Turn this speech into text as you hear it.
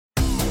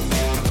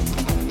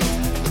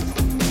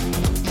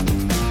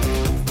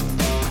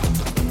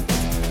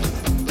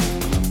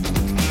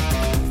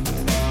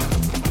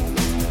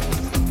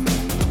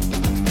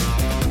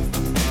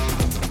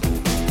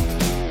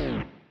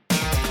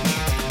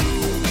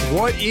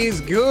What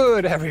is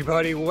good,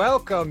 everybody?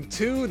 Welcome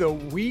to the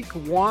Week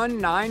 1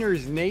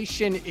 Niners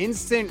Nation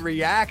Instant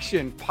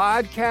Reaction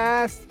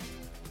Podcast.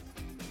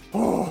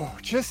 Oh,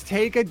 just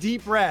take a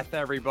deep breath,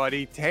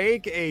 everybody.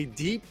 Take a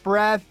deep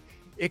breath.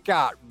 It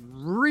got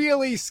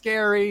really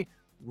scary,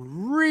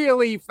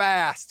 really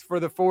fast for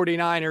the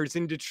 49ers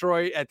in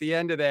Detroit at the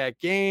end of that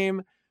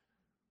game.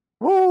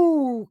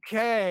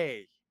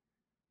 Okay.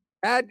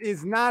 That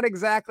is not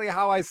exactly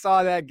how I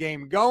saw that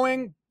game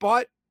going,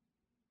 but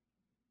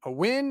a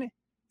win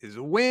is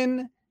a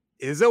win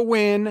is a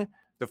win.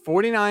 The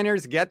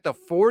 49ers get the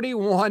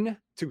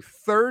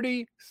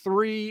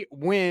 41-33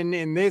 win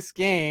in this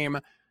game.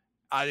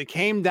 It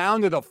came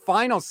down to the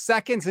final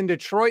seconds in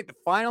Detroit.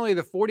 Finally,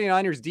 the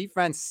 49ers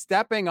defense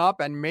stepping up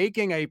and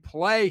making a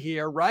play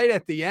here right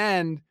at the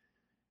end.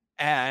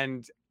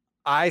 And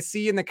I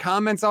see in the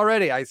comments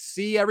already, I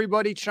see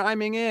everybody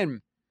chiming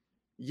in.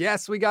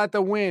 Yes, we got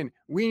the win.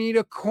 We need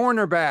a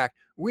cornerback.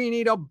 We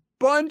need a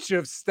bunch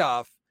of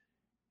stuff.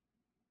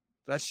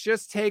 Let's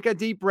just take a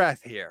deep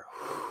breath here.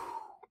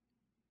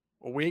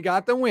 We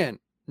got the win.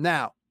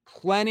 Now,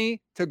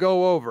 plenty to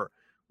go over.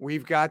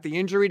 We've got the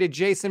injury to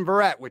Jason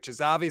Verrett, which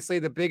is obviously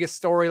the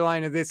biggest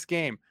storyline of this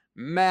game.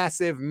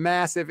 Massive,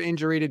 massive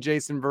injury to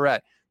Jason Verrett.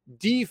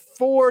 Dee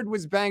Ford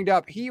was banged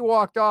up. He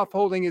walked off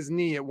holding his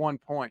knee at one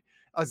point.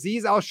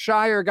 Azeez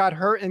Al-Shaair got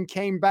hurt and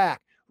came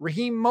back.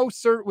 Raheem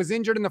Mostert was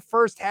injured in the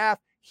first half.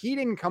 He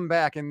didn't come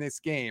back in this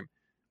game.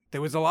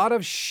 There was a lot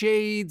of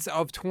shades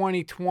of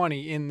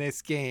 2020 in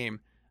this game,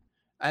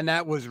 and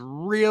that was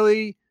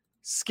really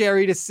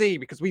scary to see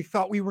because we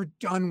thought we were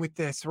done with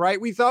this,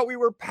 right? We thought we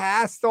were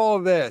past all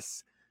of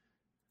this,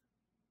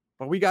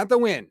 but we got the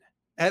win,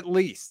 at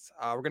least.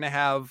 We're going to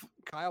have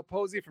Kyle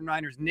Posey from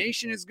Niners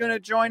Nation is going to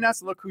join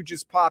us. Look who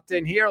just popped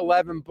in here.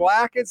 11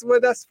 Black is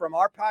with us from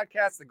our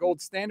podcast, the Gold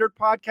Standard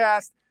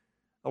Podcast.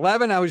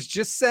 11, I was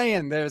just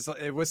saying,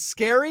 it was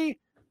scary.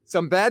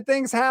 Some bad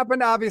things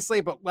happened,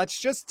 obviously, but let's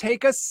just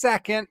take a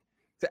second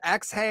to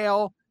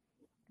exhale.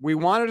 We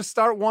wanted to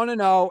start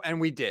 1-0,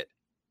 and we did.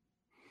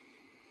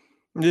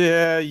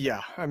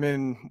 Yeah. I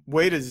mean,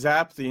 way to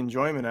zap the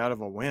enjoyment out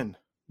of a win.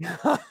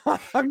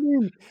 I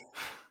mean,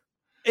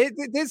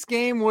 this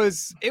game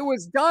was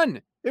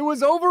done. It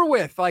was over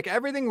with. Like,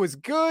 everything was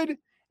good,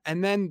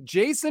 and then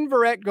Jason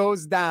Verrett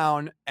goes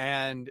down,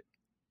 and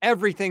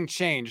everything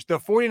changed. The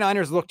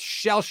 49ers looked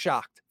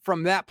shell-shocked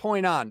from that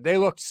point on. They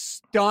looked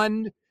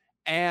stunned.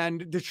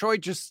 And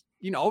Detroit just,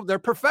 they're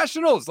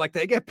professionals. Like,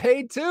 they get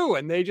paid too.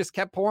 And they just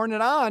kept pouring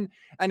it on.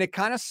 And it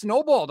kind of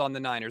snowballed on the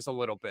Niners a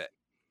little bit.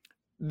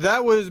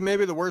 That was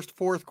maybe the worst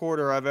fourth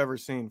quarter I've ever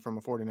seen from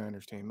a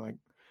 49ers team.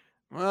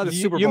 Well, the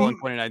Super Bowl in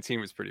 2019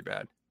 was pretty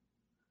bad.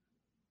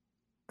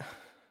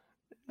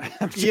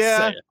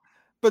 Yeah,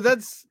 but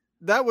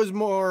that was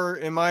more,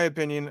 in my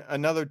opinion,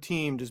 another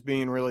team just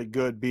being really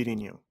good beating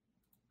you.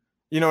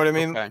 You know what I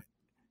mean? Okay.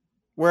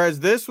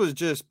 Whereas this was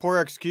just poor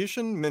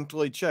execution,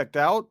 mentally checked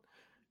out.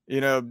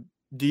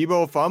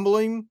 Debo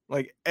fumbling,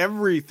 like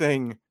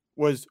everything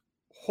was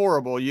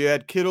horrible. You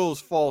had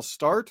Kittle's false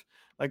start.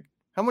 Like,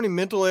 how many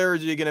mental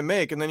errors are you going to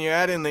make? And then you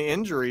add in the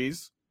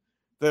injuries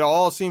that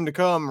all seem to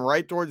come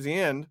right towards the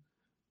end.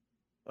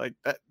 Like,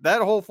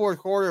 that whole fourth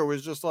quarter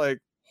was just like,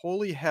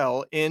 holy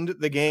hell, end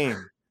the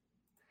game.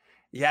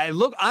 Yeah, it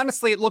looked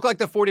like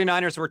the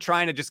 49ers were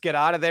trying to just get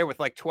out of there with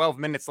like 12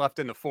 minutes left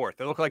in the fourth.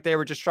 It looked like they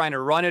were just trying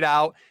to run it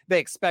out. They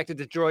expected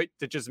Detroit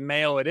to just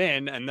mail it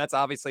in, and that's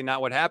obviously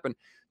not what happened.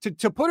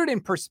 To put it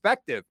in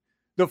perspective,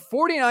 the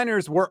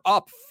 49ers were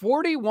up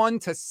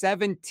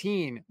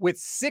 41-17 with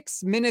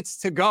 6 minutes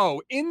to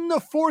go in the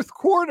fourth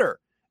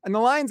quarter. And the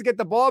Lions get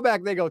the ball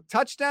back. They go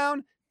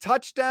touchdown,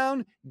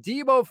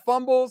 Debo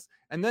fumbles,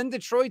 and then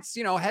Detroit's,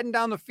 heading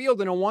down the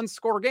field in a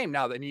one-score game.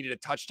 Now, they needed a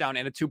touchdown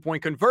and a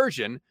 2-point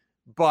conversion.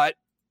 But,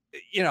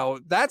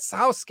 that's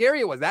how scary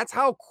it was. That's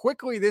how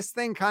quickly this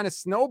thing kind of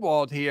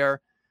snowballed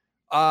here.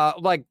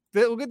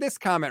 Look at this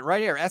comment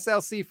right here.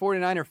 SLC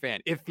 49er fan.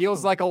 It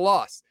feels like a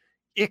loss.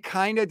 It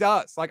kind of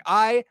does. Like,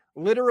 I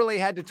literally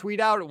had to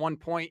tweet out at one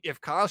point, if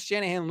Kyle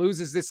Shanahan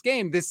loses this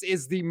game, this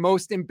is the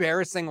most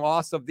embarrassing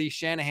loss of the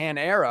Shanahan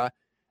era.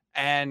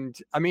 And,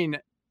 I mean,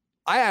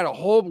 I had a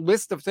whole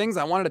list of things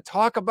I wanted to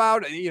talk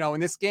about, in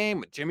this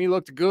game. Jimmy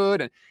looked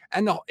good.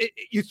 And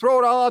you throw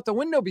it all out the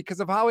window because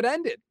of how it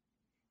ended.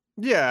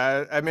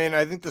 Yeah, I mean,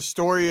 I think the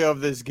story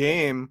of this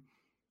game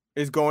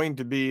is going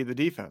to be the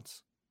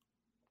defense.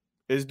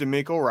 Is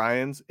DeMeco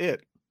Ryans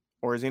it,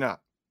 or is he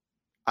not?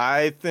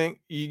 I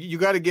think you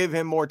got to give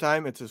him more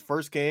time. It's his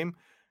first game.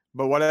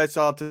 But what I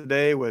saw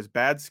today was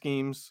bad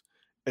schemes,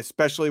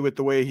 especially with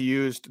the way he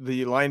used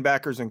the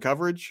linebackers in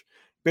coverage.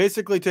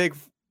 Basically take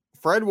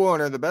Fred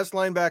Warner, the best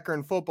linebacker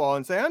in football,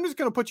 and say, I'm just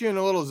going to put you in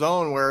a little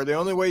zone where the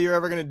only way you're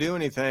ever going to do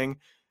anything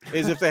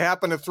is if they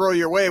happen to throw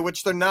your way,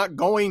 which they're not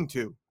going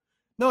to.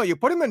 No, you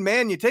put them in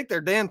man, you take their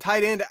damn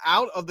tight end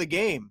out of the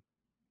game.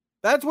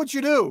 That's what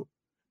you do.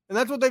 And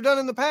that's what they've done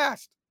in the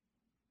past.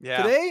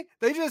 Yeah. Today,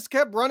 they just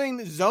kept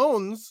running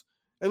zones,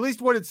 at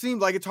least what it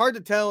seemed like. It's hard to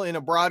tell in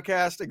a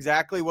broadcast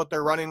exactly what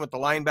they're running with the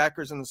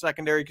linebackers in the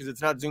secondary because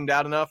it's not zoomed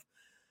out enough.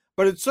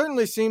 but it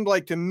certainly seemed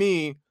like to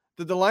me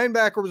that the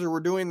linebackers were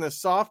doing the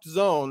soft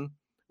zone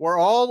where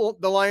all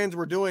the Lions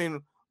were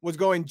doing was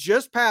going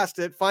just past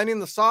it, finding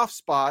the soft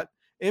spot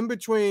in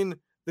between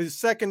the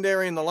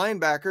secondary and the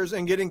linebackers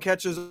and getting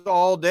catches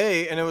all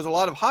day. And it was a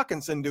lot of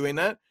Hawkinson doing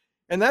that.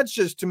 And that's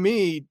just, to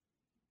me,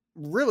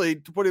 really,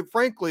 to put it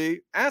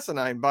frankly,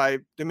 asinine by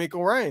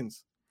DeMeco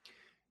Ryans.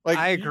 Like,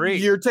 I agree.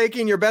 You're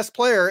taking your best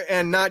player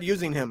and not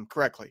using him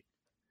correctly.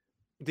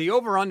 The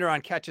over-under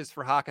on catches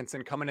for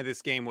Hawkinson coming into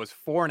this game was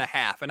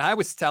 4.5. And I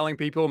was telling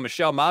people,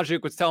 Michelle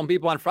Majuk was telling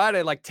people on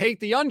Friday, like, take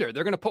the under.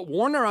 They're going to put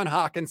Warner on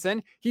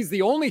Hawkinson. He's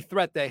the only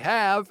threat they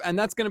have, and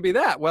that's going to be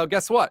that. Well,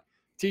 guess what?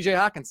 TJ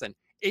Hawkinson,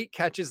 8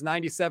 catches,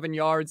 97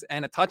 yards,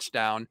 and a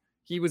touchdown.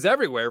 He was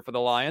everywhere for the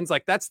Lions.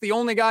 Like, that's the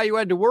only guy you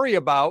had to worry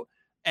about.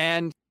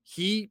 And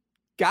he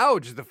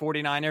gouged the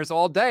 49ers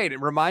all day. It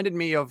reminded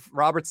me of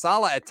Robert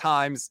Saleh at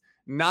times,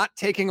 not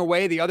taking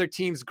away the other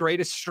team's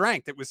greatest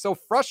strength. It was so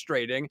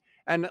frustrating.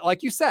 And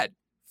like you said,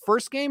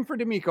 first game for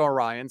DeMeco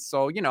Ryans.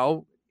 So, you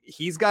know,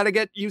 he's got to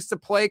get used to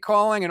play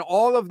calling and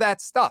all of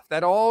that stuff.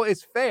 That all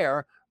is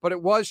fair, but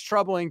it was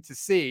troubling to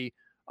see.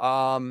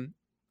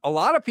 A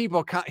lot of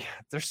people,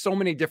 there's so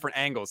many different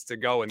angles to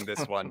go in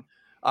this one.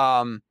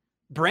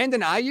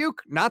 Brandon Ayuk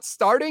not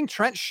starting,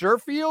 Trent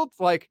Sherfield,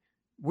 like,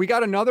 we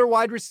got another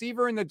wide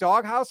receiver in the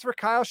doghouse for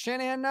Kyle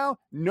Shanahan now.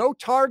 No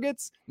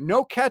targets,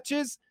 no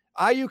catches.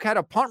 Ayuk had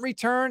a punt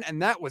return,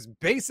 and that was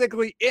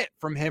basically it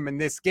from him in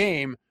this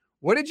game.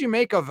 What did you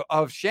make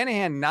of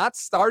Shanahan not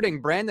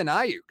starting Brandon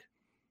Ayuk?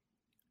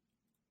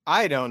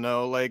 I don't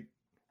know. Like,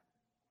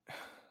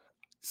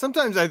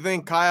 sometimes I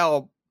think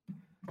Kyle,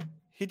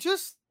 he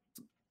just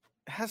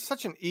has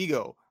such an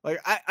ego. Like,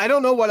 I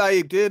don't know what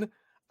Ayuk did.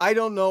 I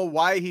don't know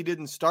why he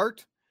didn't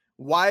start,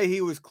 why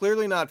he was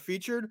clearly not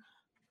featured.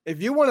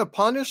 If you want to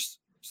punish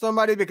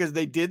somebody because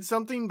they did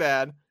something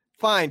bad,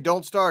 fine,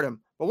 don't start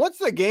him. But once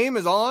the game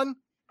is on,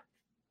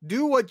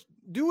 do what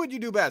you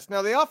do best.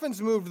 Now, the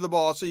offense moved the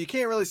ball, so you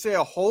can't really say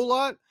a whole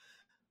lot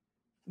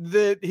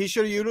that he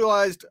should have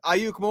utilized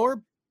Ayuk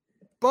more,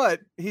 but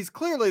he's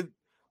clearly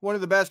one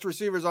of the best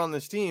receivers on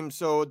this team.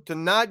 So to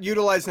not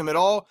utilize him at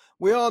all,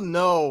 we all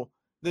know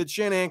that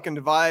Shanahan can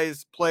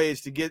devise plays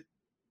to get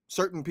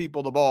certain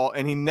people the ball,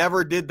 and he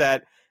never did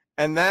that.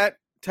 And that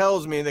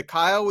tells me that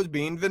Kyle was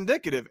being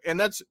vindictive, and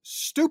that's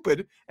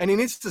stupid. And he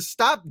needs to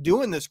stop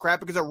doing this crap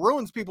because it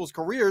ruins people's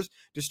careers,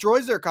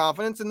 destroys their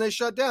confidence, and they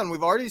shut down.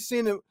 We've already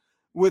seen it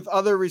with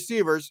other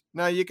receivers.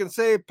 Now, you can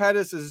say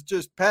Pettis is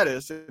just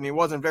Pettis and he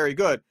wasn't very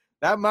good.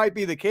 That might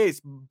be the case,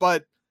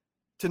 but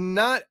to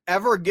not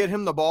ever get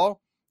him the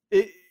ball,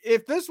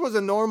 if this was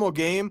a normal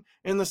game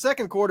in the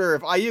second quarter,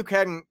 if Ayuk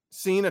hadn't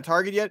seen a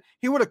target yet,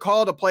 he would have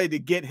called a play to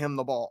get him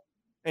the ball,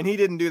 and he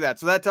didn't do that.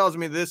 So that tells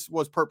me this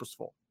was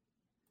purposeful.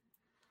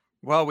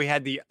 Well, he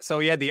had the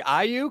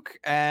Ayuk,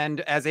 and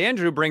as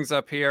Andrew brings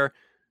up here,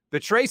 the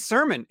Trey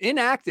Sermon,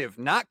 inactive,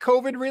 not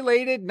COVID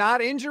related,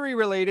 not injury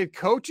related,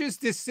 coach's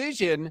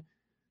decision.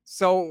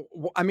 So,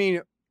 I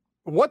mean,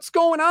 what's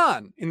going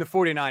on in the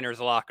 49ers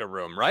locker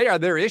room, right? Are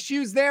there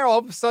issues there? All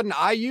of a sudden,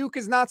 Ayuk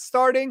is not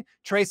starting.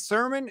 Trey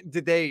Sermon,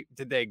 did they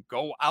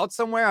go out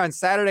somewhere on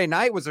Saturday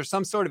night? Was there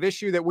some sort of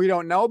issue that we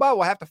don't know about?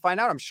 We'll have to find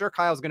out. I'm sure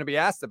Kyle's going to be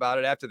asked about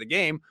it after the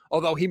game,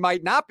 although he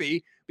might not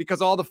be,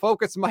 because all the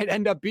focus might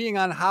end up being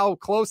on how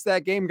close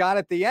that game got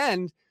at the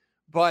end.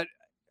 But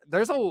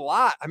there's a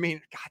lot. I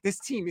mean, God, this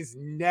team is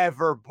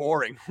never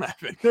boring,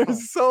 Levin.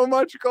 There's so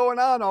much going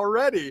on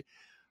already.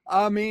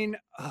 I mean,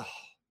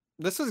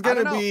 this is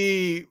going to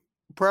be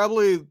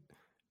probably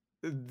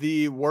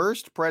the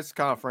worst press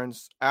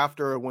conference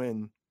after a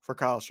win for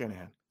Kyle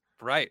Shanahan.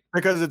 Right.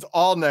 Because it's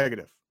all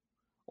negative.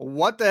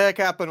 What the heck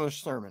happened with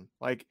Sermon?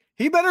 Like,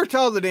 he better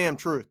tell the damn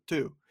truth,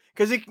 too.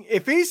 Because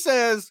if he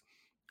says,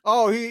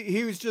 oh,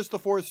 he was just the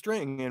fourth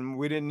string and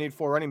we didn't need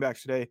 4 running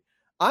backs today,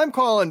 I'm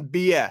calling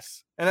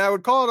BS. And I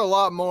would call it a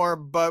lot more,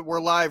 but we're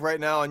live right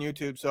now on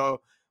YouTube, so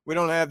we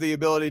don't have the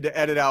ability to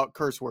edit out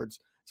curse words.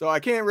 So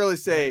I can't really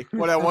say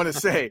what I want to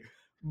say.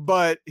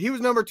 But he was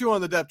number 2 on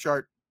the depth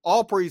chart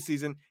all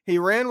preseason. He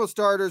ran with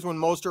starters when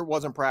Mostert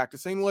wasn't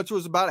practicing, which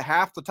was about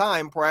half the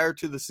time prior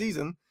to the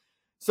season.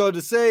 So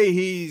to say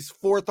he's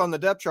 4th on the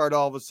depth chart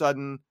all of a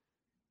sudden,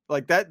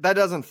 like that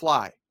doesn't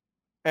fly.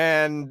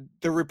 And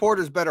the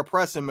reporters better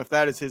press him if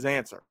that is his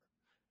answer.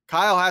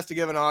 Kyle has to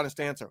give an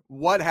honest answer.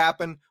 What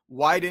happened?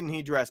 Why didn't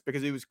he dress?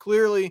 Because he was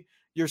clearly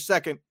your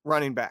second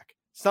running back.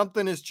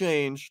 Something has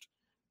changed,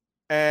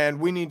 and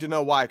we need to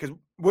know why. Because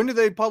when did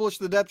they publish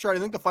the depth chart?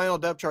 I think the final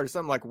depth chart is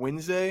something like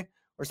Wednesday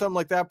or something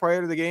like that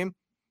prior to the game.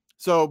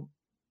 So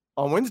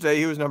on Wednesday,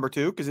 he was number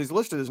 2 because he's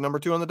listed as number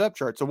 2 on the depth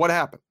chart. So what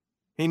happened?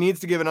 He needs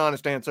to give an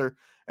honest answer.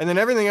 And then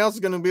everything else is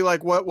going to be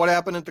like what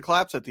happened at the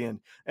collapse at the end.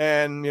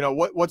 And, you know,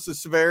 what's the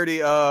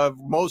severity of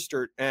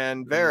Mostert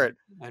and Verrett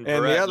and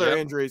the other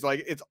injuries.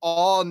 Like, it's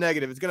all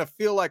negative. It's going to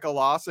feel like a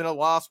loss, and a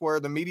loss where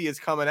the media is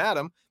coming at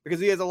him because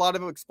he has a lot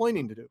of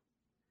explaining to do.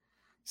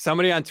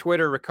 Somebody on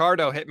Twitter,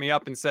 Ricardo, hit me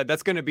up and said,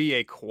 that's going to be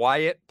a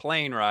quiet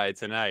plane ride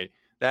tonight.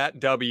 That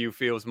W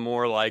feels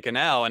more like an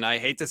L. And I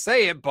hate to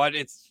say it, but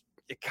it's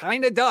It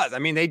kind of does. I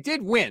mean, they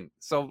did win.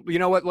 So, you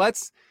know what?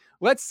 Let's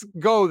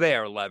go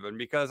there, Levin,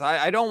 because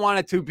I don't want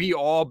it to be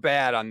all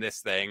bad on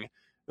this thing.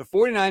 The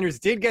 49ers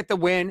did get the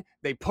win.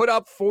 They put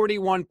up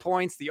 41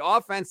 points. The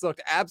offense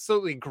looked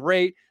absolutely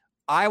great.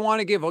 I want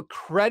to give a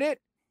credit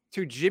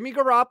to Jimmy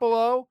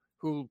Garoppolo,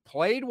 who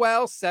played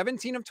well,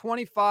 17 of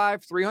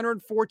 25,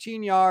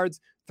 314 yards,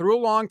 threw a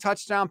long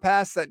touchdown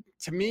pass that,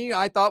 to me,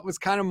 I thought was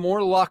kind of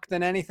more luck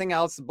than anything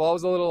else. The ball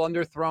was a little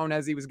underthrown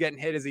as he was getting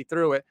hit as he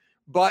threw it,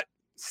 but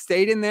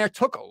stayed in there,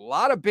 took a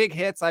lot of big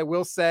hits, I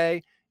will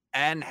say,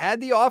 and had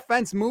the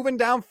offense moving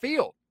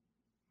downfield.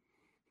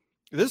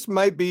 This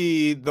might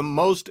be the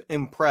most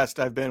impressed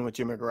I've been with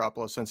Jimmy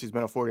Garoppolo since he's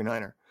been a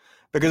 49er,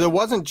 because it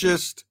wasn't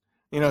just,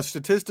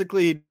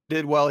 statistically he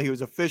did well. He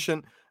was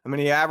efficient. I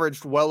mean, he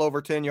averaged well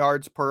over 10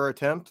 yards per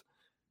attempt,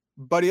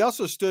 but he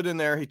also stood in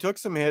there. He took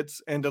some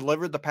hits and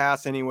delivered the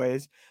pass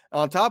anyways.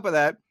 On top of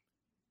that,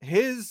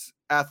 his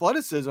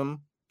athleticism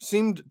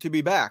seemed to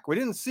be back. We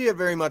didn't see it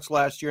very much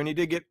last year, and he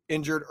did get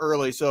injured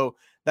early, so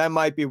that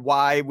might be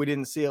why we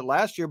didn't see it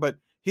last year, but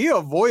he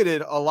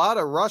avoided a lot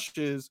of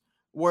rushes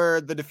where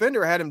the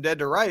defender had him dead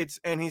to rights,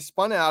 and he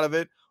spun out of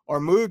it or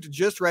moved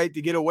just right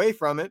to get away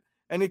from it,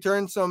 and he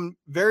turned some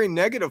very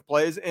negative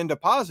plays into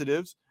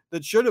positives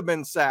that should have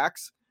been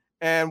sacks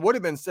and would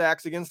have been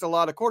sacks against a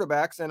lot of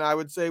quarterbacks, and I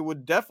would say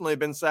would definitely have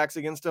been sacks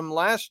against him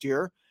last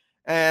year.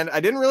 And I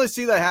didn't really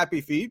see the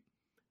happy feet.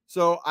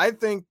 So I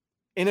think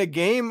in a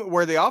game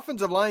where the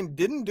offensive line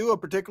didn't do a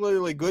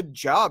particularly good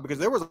job, because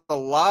there was a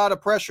lot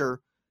of pressure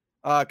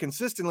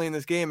consistently in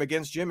this game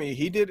against Jimmy,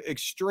 he did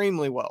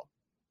extremely well.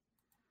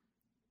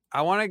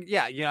 I want to,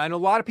 and a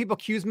lot of people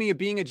accuse me of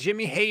being a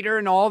Jimmy hater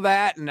and all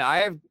that, and I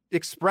have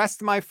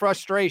expressed my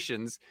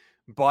frustrations,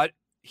 but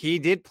he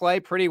did play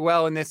pretty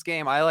well in this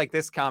game. I like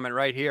this comment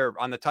right here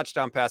on the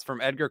touchdown pass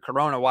from Edgar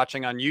Corona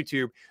watching on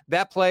YouTube.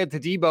 That play to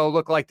Debo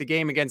looked like the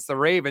game against the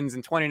Ravens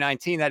in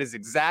 2019. That is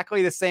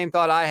exactly the same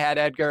thought I had,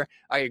 Edgar.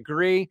 I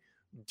agree.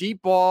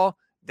 Deep ball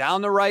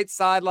down the right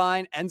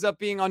sideline, ends up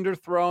being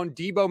underthrown.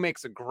 Debo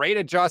makes a great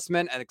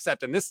adjustment, and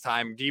except in this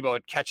time, Debo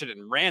had catch it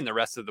and ran the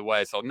rest of the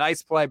way. So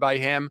nice play by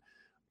him.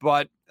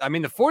 But, I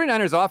mean, the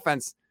 49ers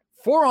offense,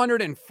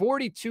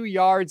 442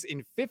 yards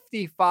in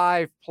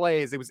 55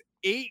 plays. It was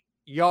 8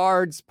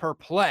 yards per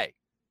play.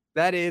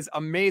 That is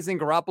amazing.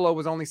 Garoppolo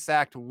was only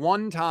sacked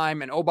one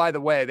time. And, oh, by the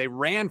way, they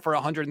ran for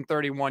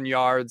 131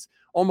 yards,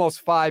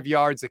 almost 5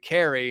 yards a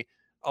carry.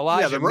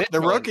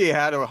 The rookie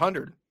had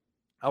 100.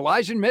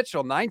 Elijah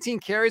Mitchell, 19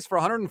 carries for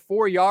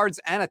 104 yards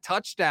and a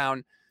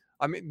touchdown.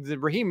 I mean, the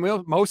Raheem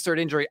Mostert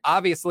injury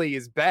obviously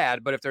is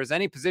bad, but if there's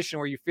any position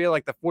where you feel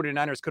like the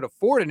 49ers could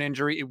afford an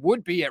injury, it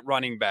would be at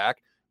running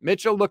back.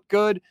 Mitchell looked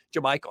good.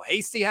 JaMycal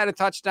Hasty had a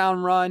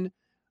touchdown run.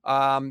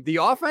 The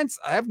offense,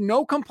 I have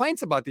no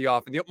complaints about the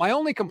offense. My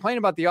only complaint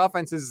about the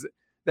offense is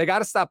they got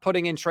to stop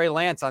putting in Trey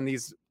Lance on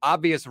these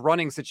obvious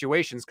running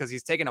situations because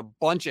he's taking a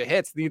bunch of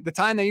hits. The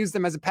time they used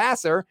him as a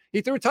passer, he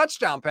threw a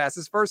touchdown pass,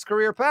 his first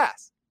career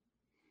pass.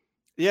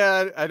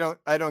 Yeah, I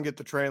don't get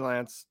the Trey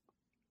Lance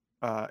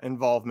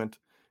involvement.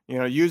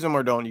 Use them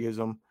or don't use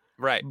them.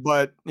 Right.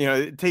 But,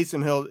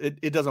 Taysom Hill,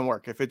 it doesn't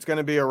work. If it's going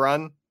to be a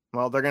run,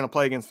 well, they're going to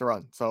play against the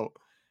run. So,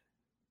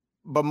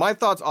 but my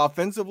thoughts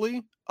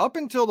offensively, up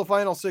until the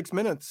final 6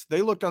 minutes,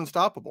 they looked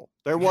unstoppable.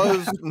 There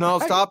was no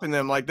stopping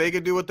them. Like, they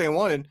could do what they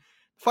wanted.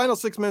 Final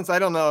 6 minutes, I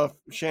don't know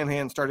if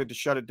Shanahan started to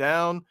shut it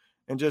down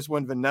and just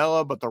went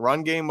vanilla, but the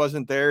run game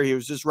wasn't there. He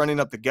was just running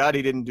up the gut.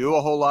 He didn't do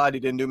a whole lot. He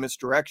didn't do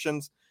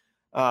misdirections.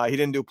 He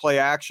didn't do play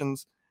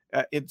actions.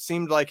 It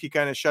seemed like he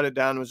kind of shut it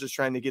down and was just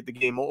trying to get the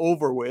game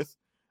over with,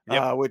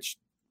 which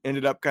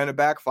ended up kind of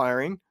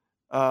backfiring.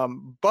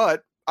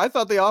 But I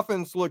thought the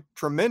offense looked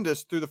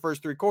tremendous through the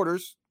first 3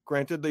 quarters.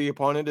 Granted, the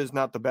opponent is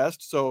not the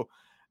best, so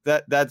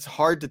that's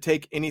hard to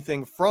take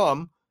anything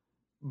from.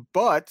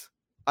 But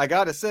I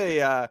got to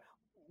say,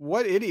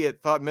 what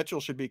idiot thought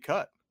Mitchell should be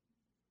cut?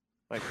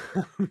 Like,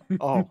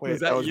 oh, wait,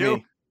 that was you?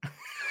 Me.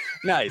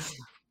 Nice.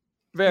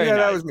 Very nice.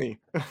 That was me.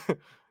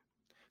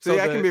 See,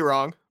 I can be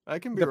wrong. I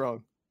can be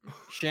wrong.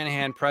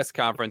 Shanahan press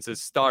conference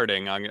is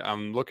starting.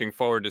 I'm looking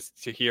forward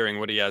to hearing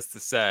what he has to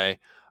say.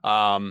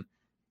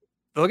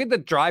 Look at the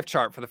drive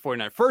chart for the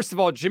 49ers. First of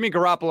all, Jimmy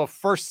Garoppolo,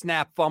 first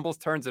snap, fumbles,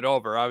 turns it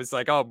over. I was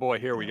like, oh boy,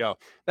 here we go.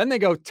 Then they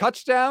go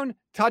touchdown,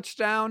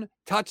 touchdown,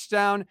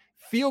 touchdown,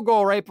 field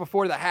goal right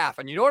before the half.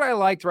 And you know what I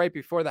liked right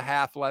before the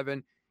half,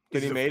 Levin?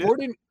 Did he made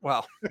it?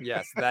 Well,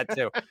 yes, that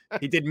too.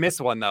 He did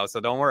miss one though, so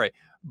don't worry.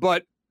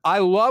 But I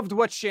loved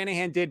what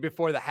Shanahan did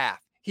before the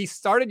half. He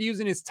started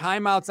using his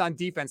timeouts on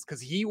defense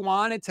because he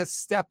wanted to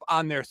step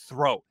on their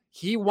throat.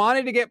 He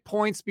wanted to get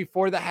points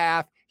before the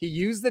half. He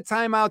used the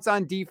timeouts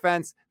on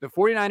defense. The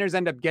 49ers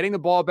end up getting the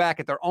ball back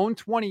at their own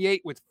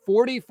 28 with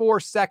 44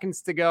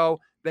 seconds to go.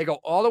 They go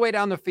all the way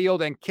down the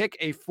field and kick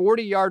a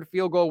 40-yard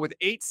field goal with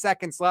 8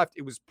 seconds left.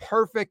 It was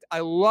perfect. I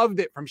loved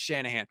it from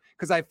Shanahan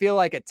because I feel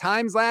like at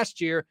times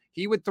last year,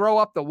 he would throw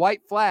up the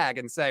white flag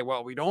and say,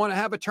 well, we don't want to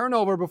have a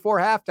turnover before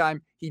halftime.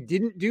 He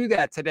didn't do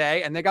that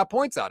today, and they got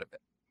points out of it.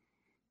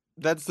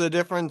 That's the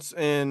difference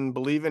in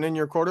believing in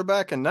your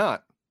quarterback and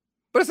not.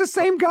 But it's the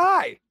same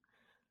guy.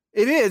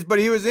 It is, but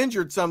he was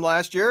injured some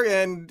last year,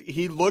 and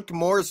he looked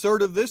more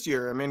assertive this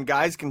year. I mean,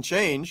 guys can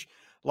change.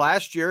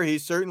 Last year, he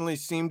certainly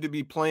seemed to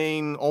be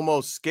playing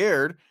almost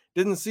scared.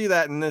 Didn't see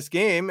that in this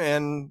game,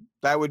 and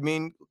that would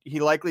mean he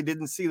likely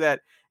didn't see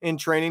that in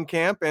training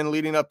camp and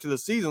leading up to the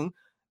season.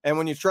 And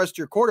when you trust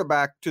your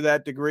quarterback to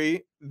that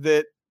degree,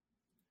 that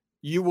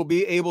you will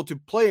be able to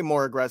play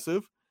more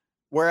aggressive.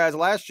 Whereas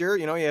last year,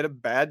 you know, he had a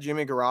bad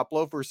Jimmy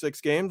Garoppolo for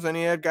 6 games, and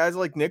he had guys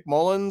like Nick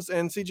Mullins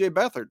and CJ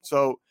Beathard.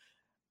 So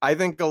I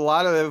think a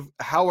lot of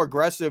how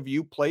aggressive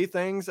you play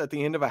things at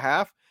the end of a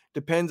half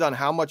depends on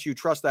how much you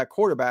trust that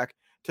quarterback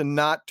to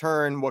not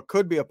turn what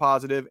could be a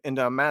positive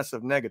into a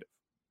massive negative.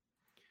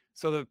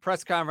 So the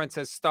press conference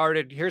has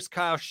started. Here's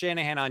Kyle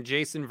Shanahan on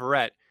Jason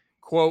Verrett.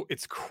 Quote,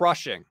 "It's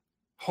crushing.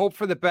 Hope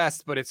for the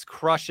best, but it's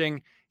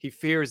crushing. He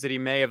fears that he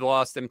may have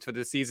lost him to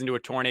the season to a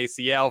torn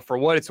ACL. For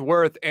what it's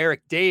worth,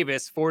 Eric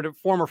Davis, former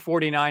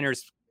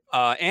 49ers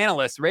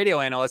radio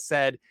analyst,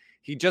 said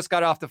he just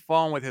got off the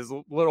phone with his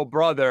little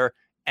brother,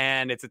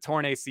 and it's a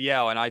torn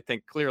ACL. And I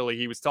think clearly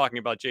he was talking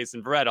about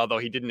Jason Verrett, although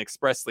he didn't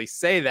expressly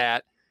say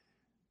that.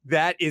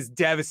 That is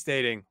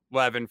devastating,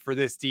 Levin, for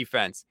this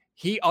defense.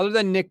 Other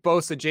than Nick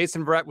Bosa,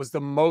 Jason Verrett was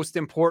the most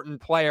important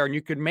player. And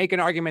you could make an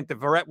argument that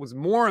Verrett was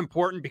more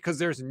important because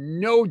there's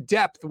no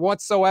depth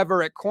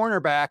whatsoever at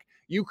cornerback.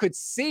 You could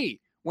see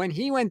when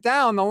he went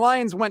down, the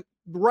Lions went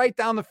right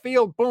down the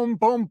field, boom,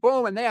 boom,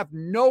 boom, and they have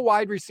no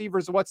wide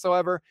receivers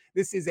whatsoever.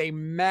 This is a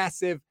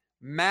massive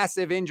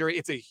injury.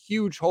 It's a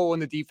huge hole in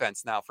the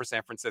defense now for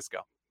San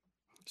Francisco.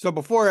 So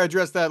before I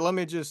address that, let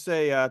me just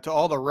say to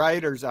all the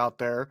writers out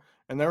there,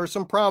 and there were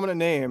some prominent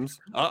names.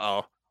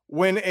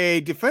 When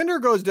a defender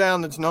goes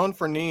down that's known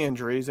for knee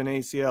injuries and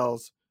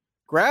ACLs,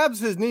 grabs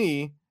his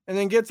knee, and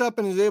then gets up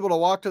and is able to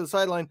walk to the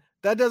sideline,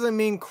 that doesn't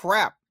mean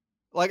crap.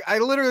 Like, I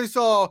literally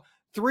saw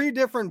 3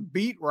 different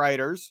beat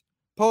writers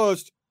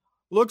post,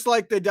 looks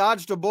like they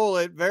dodged a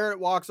bullet, Verrett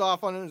walks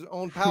off on his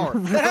own power.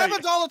 Right. That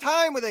happens all the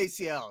time with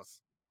ACLs.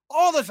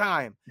 All the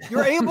time.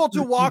 You're able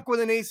to walk with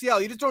an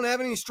ACL. You just don't have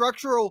any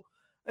structural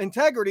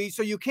integrity,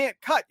 so you can't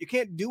cut. You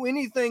can't do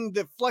anything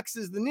that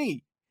flexes the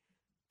knee.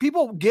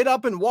 People get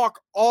up and walk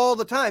all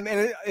the time,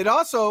 and it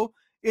also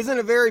isn't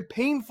a very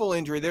painful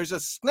injury. There's a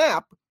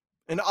snap,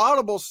 an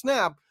audible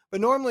snap, but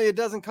normally it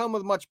doesn't come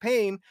with much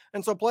pain,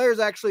 and so players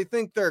actually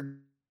think they're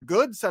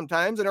good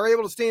sometimes and are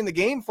able to stay in the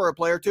game for a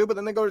play or two, but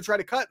then they go to try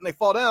to cut and they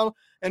fall down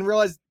and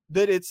realize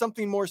that it's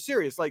something more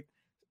serious. Like,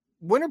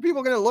 when are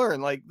people going to learn?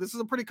 Like, this is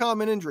a pretty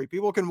common injury.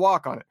 People can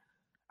walk on it.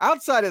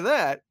 Outside of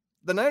that,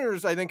 the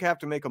Niners, I think, have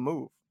to make a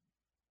move.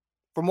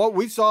 From what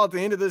we saw at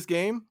the end of this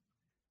game,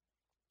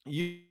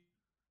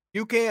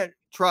 you can't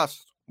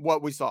trust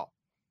what we saw.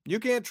 You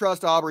can't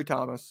trust Aubrey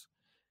Thomas.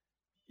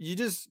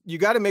 You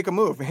got to make a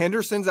move.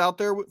 Henderson's out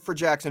there for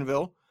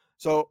Jacksonville.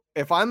 So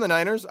if I'm the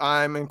Niners,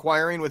 I'm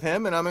inquiring with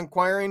him, and I'm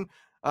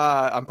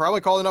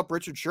probably calling up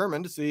Richard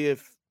Sherman to see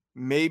if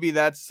maybe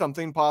that's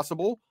something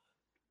possible.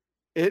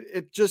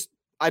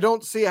 I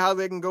don't see how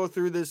they can go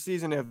through this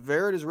season if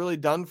Verrett is really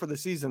done for the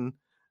season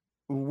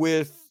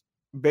with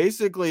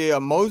basically a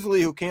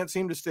Mosley who can't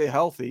seem to stay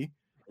healthy.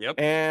 Yep.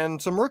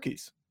 And some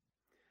rookies.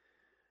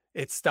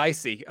 It's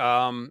dicey.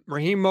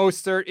 Raheem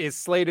Mostert is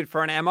slated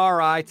for an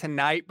MRI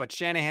tonight, but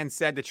Shanahan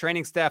said the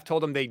training staff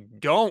told him they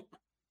don't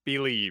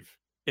believe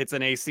it's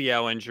an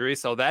ACL injury.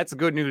 So that's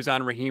good news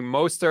on Raheem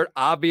Mostert.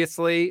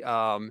 Obviously,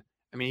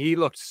 he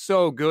looked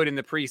so good in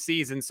the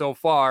preseason so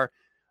far.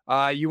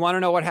 You want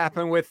to know what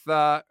happened with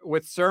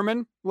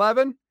Sermon,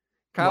 Levin?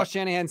 Kyle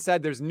Shanahan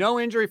said there's no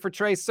injury for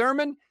Trey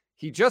Sermon.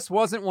 He just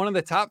wasn't one of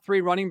the top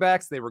 3 running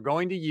backs they were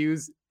going to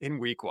use in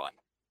week 1.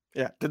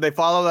 Yeah. Did they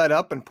follow that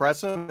up and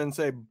press him and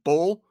say,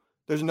 bull,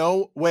 there's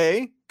no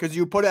way? Because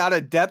you put out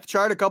a depth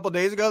chart a couple of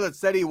days ago that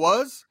said he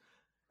was,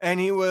 and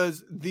he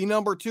was the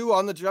number 2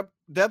 on the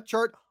depth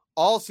chart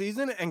all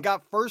season and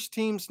got first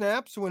team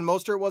snaps when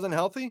Mostert wasn't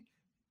healthy.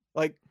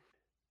 Like,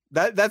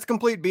 that's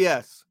complete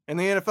BS. And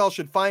the NFL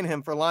should fine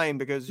him for lying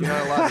because you're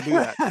not allowed to do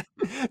that.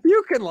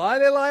 You can lie.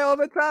 They lie all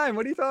the time.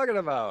 What are you talking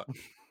about?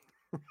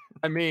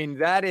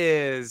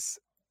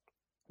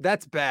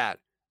 That's bad.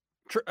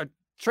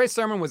 Trey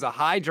Sermon was a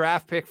high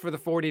draft pick for the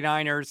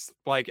 49ers.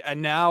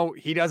 And now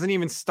he doesn't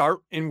even start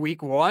in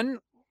week 1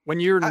 when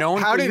you're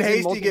known how for did using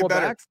Hasty get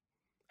better? Backs?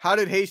 How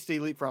did Hasty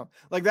leap from?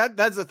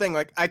 That's the thing.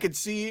 I could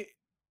see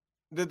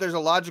that there's a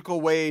logical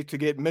way to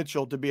get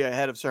Mitchell to be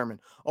ahead of Sermon.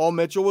 Oh,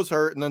 Mitchell was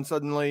hurt, and then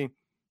suddenly,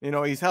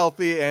 he's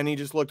healthy and he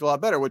just looked a lot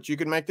better, which you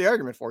can make the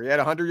argument for. He had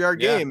a 100-yard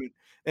game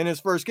in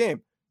his first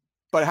game.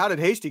 But how did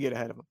Hasty get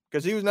ahead of him?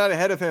 Because he was not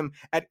ahead of him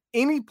at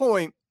any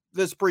point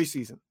this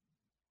preseason,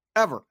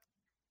 ever.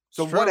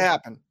 So what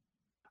happened?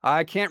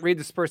 I can't read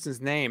this person's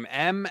name.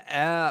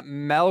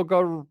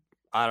 Melgar.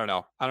 I don't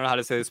know how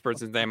to say this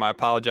person's name. I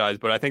apologize,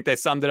 but I think they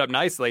summed it up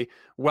nicely.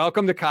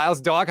 Welcome to Kyle's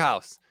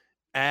Doghouse.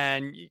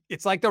 And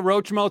it's like the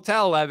Roach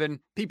Motel, Evan.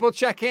 People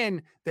check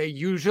in. They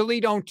usually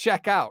don't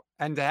check out.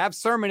 And to have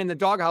Sermon in the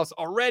doghouse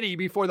already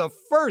before the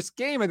first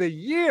game of the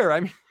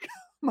year.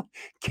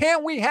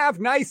 Can't we have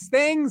nice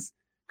things?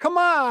 Come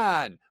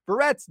on.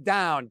 Barrett's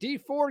down. Dee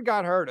Ford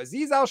got hurt.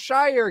 Azeez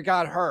Al-Shaair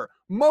got hurt.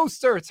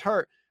 Mostert's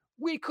hurt.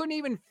 We couldn't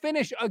even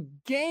finish a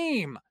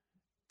game.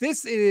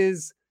 This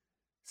is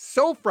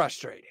so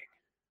frustrating.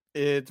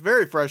 It's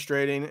very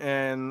frustrating.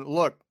 And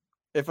look,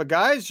 if a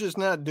guy's just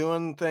not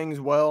doing things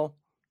well,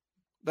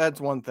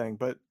 that's one thing.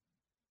 But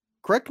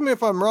correct me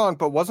if I'm wrong,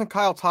 but wasn't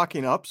Kyle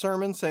talking up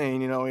Sermon,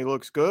 saying, he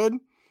looks good?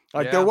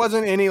 There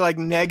wasn't any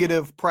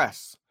negative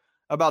press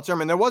about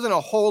Sermon. There wasn't a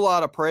whole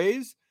lot of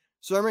praise.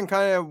 Sermon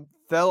kind of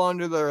fell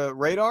under the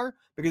radar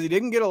because he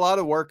didn't get a lot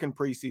of work in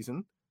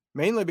preseason,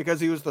 mainly because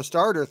he was the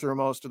starter through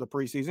most of the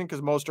preseason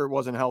because Mostert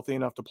wasn't healthy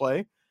enough to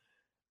play.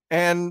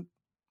 And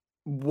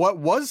what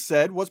was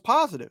said was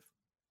positive.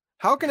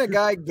 How can a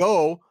guy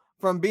go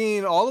from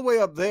being all the way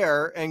up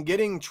there and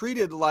getting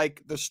treated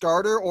like the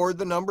starter or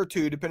the number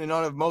 2, depending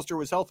on if Mostert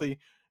was healthy,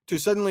 to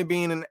suddenly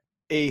being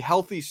a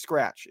healthy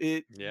scratch?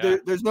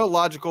 There's no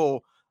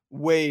logical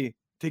way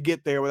to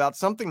get there without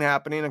something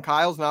happening, and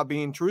Kyle's not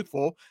being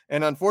truthful.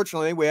 And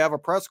unfortunately, we have a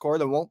press corps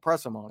that won't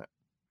press him on it.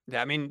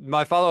 Yeah, I mean,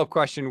 my follow-up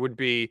question would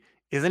be,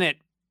 isn't it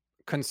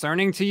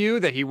concerning to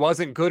you that he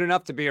wasn't good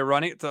enough to be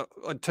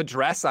to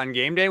dress on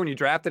game day when you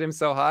drafted him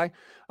so high?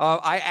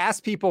 I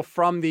asked people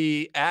from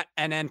the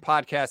 @NN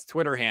Podcast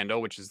Twitter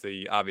handle, which is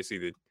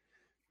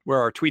where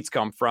our tweets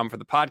come from for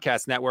the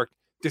podcast network.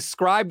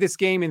 Describe this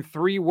game in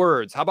 3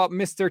 words. How about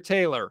Mr.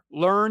 Taylor?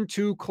 Learn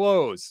to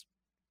close.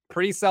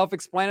 Pretty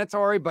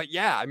self-explanatory, but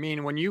yeah, I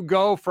mean, when you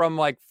go from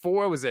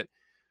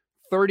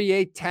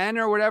 38-10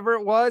 or whatever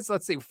it was,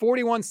 let's see,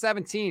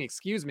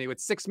 41-17, with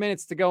 6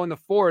 minutes to go in the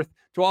fourth,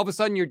 to all of a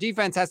sudden your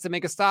defense has to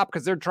make a stop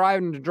because they're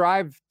trying to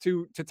drive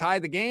to tie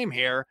the game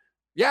here.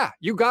 Yeah,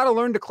 you got to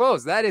learn to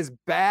close. That is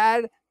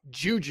bad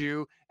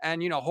juju.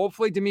 And,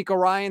 hopefully DeMeco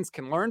Ryans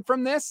can learn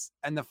from this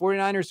and the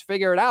 49ers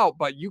figure it out.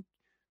 But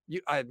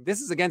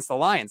this is against the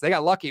Lions. They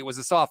got lucky. It was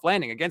a soft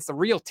landing. Against the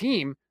real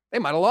team, they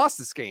might have lost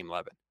this game,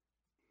 Levin.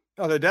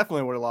 Oh, they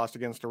definitely would have lost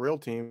against a real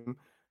team.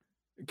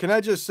 Can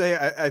I just say,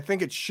 I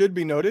think it should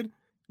be noted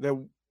that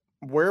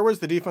where was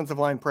the defensive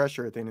line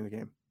pressure at the end of the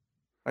game?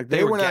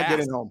 They were not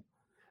getting home.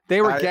 They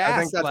were gassed. I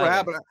think that's what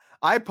happened.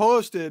 I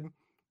posted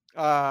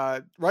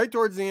right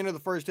towards the end of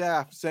the first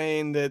half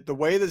saying that the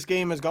way this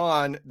game has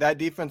gone, that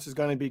defense is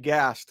going to be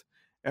gassed,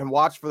 and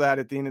watch for that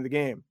at the end of the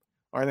game.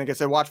 Or I think I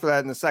said watch for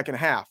that in the second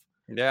half.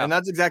 Yeah. And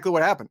that's exactly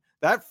what happened.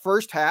 That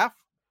first half,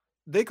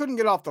 they couldn't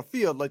get off the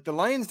field. The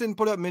Lions didn't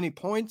put up many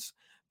points,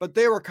 but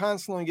they were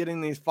constantly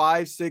getting these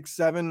 5, 6,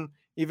 7,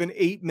 even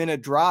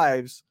 8-minute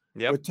drives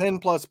with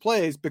 10+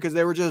 plays because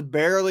they were just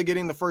barely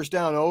getting the first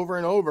down over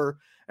and over.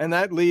 And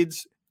that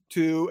leads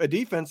to a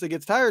defense that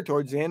gets tired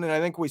towards the end. And I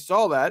think we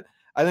saw that.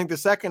 I think the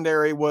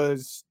secondary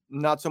was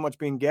not so much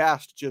being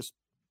gassed, just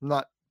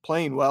not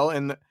playing well.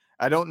 And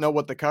I don't know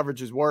what the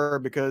coverages were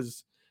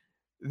because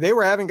they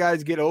were having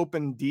guys get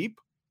open deep,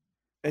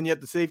 and yet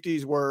the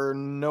safeties were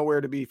nowhere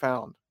to be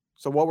found.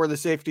 So what were the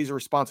safeties'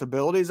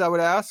 responsibilities, I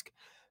would ask?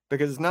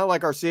 Because it's not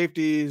like our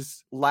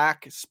safeties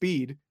lack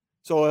speed.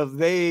 So if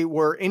they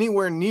were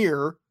anywhere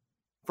near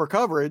for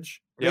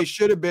coverage, they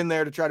should have been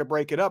there to try to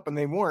break it up, and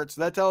they weren't.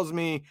 So that tells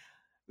me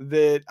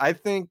that I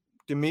think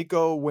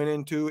DeMeco went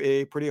into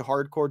a pretty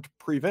hardcore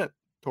prevent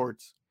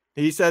towards.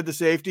 He said the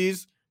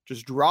safeties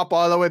just drop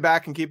all the way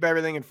back and keep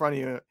everything in front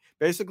of you.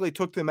 Basically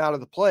took them out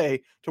of the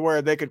play to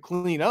where they could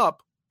clean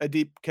up a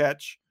deep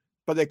catch,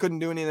 but they couldn't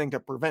do anything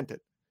to prevent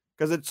it.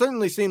 Because it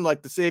certainly seemed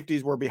like the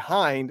safeties were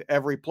behind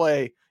every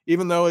play,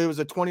 even though it was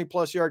a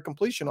 20+ yard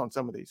completion on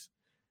some of these.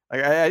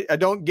 I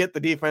don't get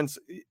the defense.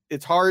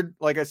 It's hard,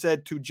 like I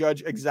said, to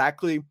judge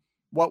exactly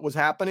what was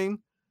happening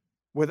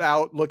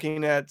without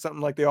looking at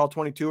something like the all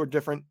 22 or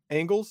different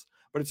angles,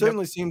 but it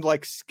certainly seemed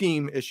like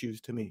scheme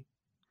issues to me.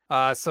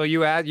 So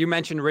you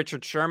mentioned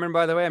Richard Sherman,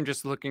 by the way. I'm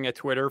just looking at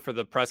Twitter for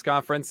the press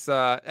conference.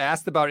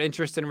 Asked about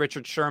interest in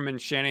Richard Sherman,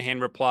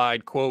 Shanahan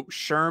replied, quote,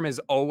 "Sherm is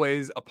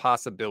always a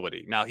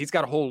possibility." Now, he's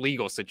got a whole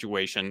legal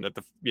situation that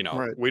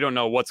right. We don't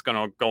know what's going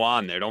to go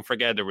on there. Don't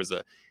forget there was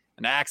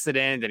an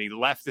accident and he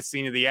left the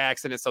scene of the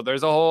accident. So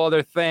there's a whole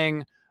other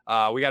thing.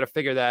 We got to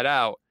figure that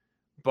out.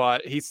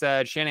 But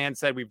Shanahan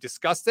said, "We've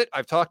discussed it.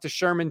 I've talked to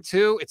Sherman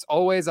too. It's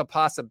always a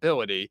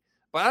possibility."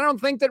 But I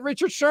don't think that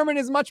Richard Sherman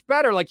is much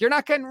better. You're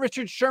not getting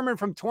Richard Sherman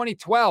from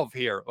 2012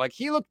 here.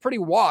 He looked pretty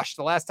washed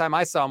the last time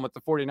I saw him with the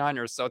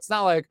 49ers. So it's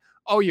not like,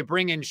 oh, you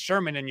bring in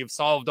Sherman and you've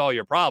solved all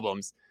your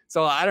problems.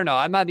 So I don't know.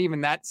 I'm not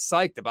even that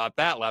psyched about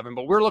that, Levin.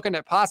 But we're looking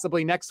at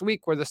possibly next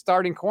week where the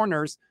starting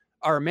corners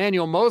are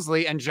Emmanuel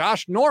Moseley and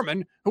Josh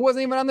Norman, who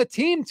wasn't even on the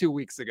team 2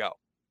 weeks ago.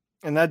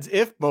 And that's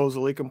if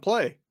Moseley can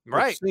play.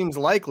 Right. Which seems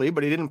likely,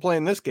 but he didn't play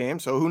in this game,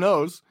 so who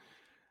knows?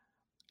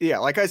 Yeah,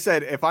 like I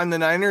said, if I'm the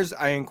Niners,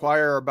 I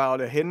inquire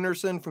about a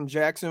Henderson from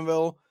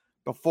Jacksonville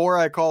before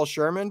I call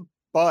Sherman,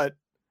 but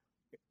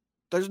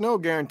there's no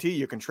guarantee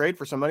you can trade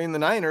for somebody, and the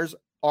Niners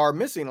are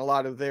missing a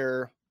lot of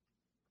their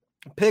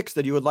picks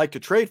that you would like to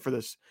trade for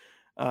this.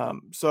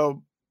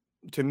 So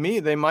to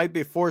me, they might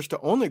be forced to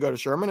only go to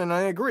Sherman, and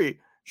I agree.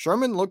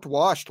 Sherman looked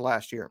washed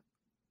last year,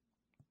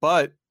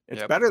 but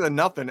it's better than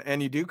nothing,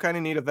 and you do kind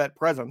of need a vet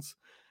presence.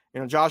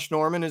 Josh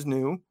Norman is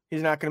new.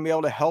 he's not going to be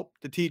able to help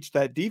to teach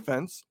that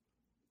defense.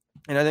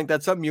 And I think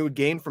that's something you would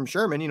gain from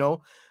Sherman,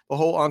 the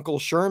whole Uncle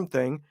Sherm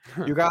thing.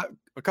 You got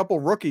a couple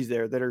rookies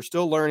there that are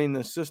still learning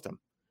the system.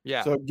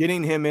 Yeah. So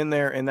getting him in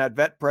there and that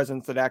vet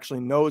presence that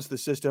actually knows the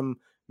system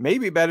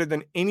maybe better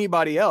than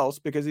anybody else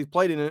because he's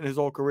played in it his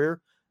whole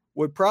career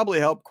would probably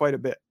help quite a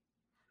bit.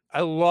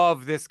 I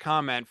love this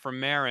comment from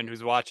Marin,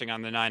 who's watching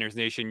on the Niners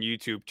Nation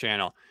YouTube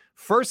channel.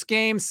 First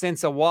game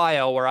since a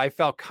while where I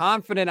felt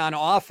confident on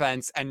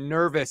offense and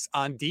nervous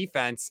on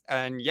defense.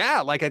 And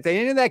yeah, like at the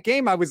end of that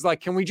game, I was like,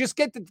 can we just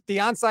get the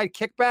onside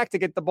kickback to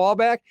get the ball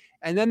back?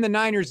 And then the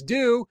Niners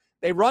do.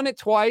 They run it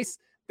twice.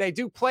 They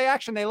do play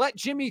action. They let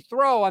Jimmy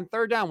throw on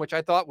third down, which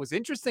I thought was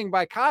interesting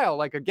by Kyle.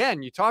 Like,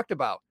 again, you talked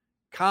about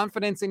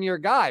confidence in your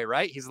guy,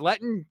 right? He's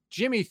letting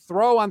Jimmy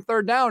throw on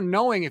third down,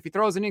 knowing if he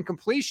throws an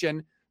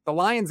incompletion, the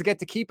Lions get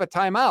to keep a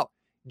timeout.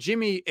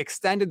 Jimmy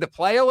extended the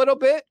play a little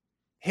bit,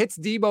 hits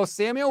Deebo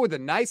Samuel with a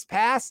nice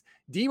pass.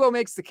 Deebo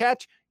makes the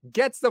catch,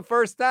 gets the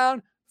first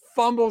down,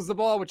 fumbles the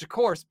ball, which of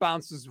course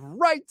bounces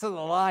right to the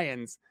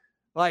Lions.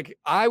 Like,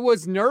 I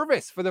was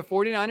nervous for the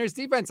 49ers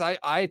defense.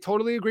 I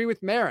totally agree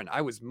with Marin.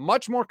 I was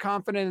much more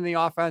confident in the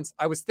offense.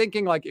 I was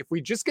thinking, like, if we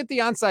just get the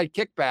onside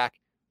kickback,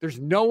 there's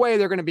no way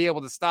they're going to be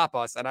able to stop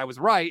us. And I was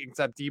right,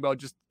 except Deebo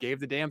just gave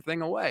the damn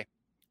thing away.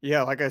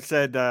 Yeah, like I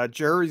said,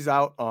 jury's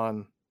out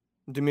on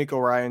DeMeco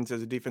Ryans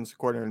as a defensive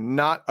coordinator.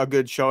 Not a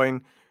good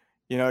showing.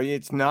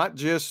 It's not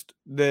just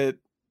that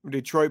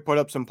Detroit put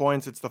up some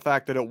points. It's the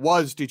fact that it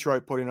was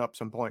Detroit putting up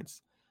some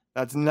points.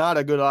 That's not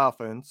a good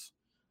offense.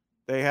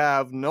 They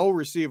have no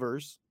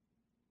receivers.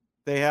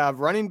 They have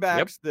running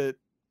backs that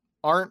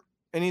aren't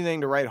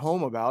anything to write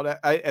home about.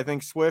 I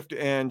think Swift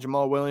and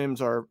Jamal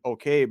Williams are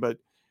okay, but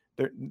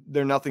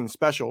they're nothing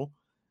special.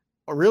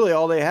 Really,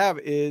 all they have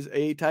is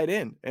a tight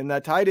end. And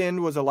that tight end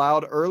was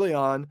allowed early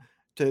on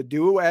to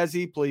do as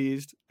he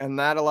pleased, and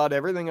that allowed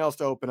everything else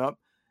to open up.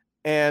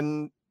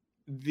 And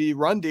the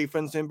run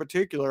defense in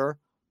particular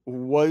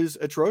was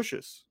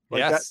atrocious.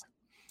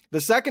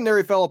 The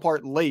secondary fell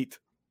apart late.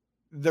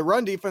 The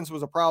run defense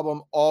was a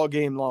problem all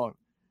game long.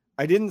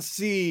 I didn't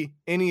see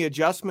any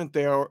adjustment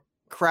there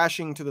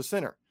crashing to the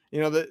center.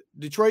 The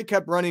Detroit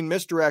kept running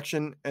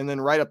misdirection and then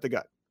right up the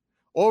gut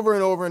over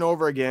and over and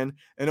over again.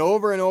 And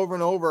over and over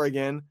and over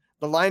again,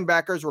 the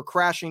linebackers were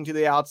crashing to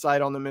the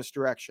outside on the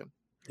misdirection.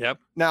 Yep.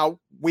 Now,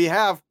 we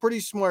have pretty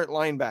smart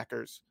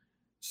linebackers.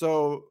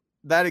 So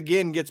that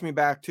again gets me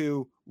back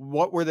to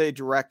what were they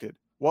directed?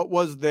 What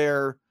was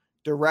their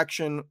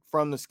direction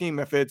from the scheme?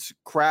 If it's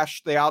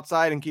crash the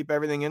outside and keep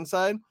everything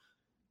inside,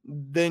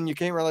 then you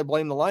can't really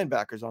blame the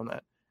linebackers on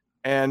that.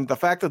 And the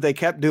fact that they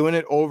kept doing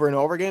it over and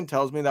over again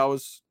tells me that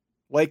was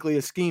likely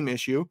a scheme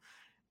issue.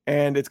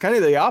 And it's kind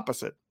of the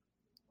opposite,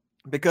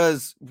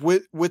 because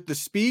with the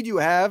speed you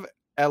have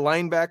at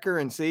linebacker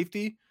and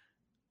safety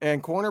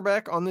and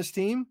cornerback on this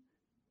team,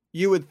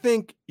 you would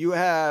think you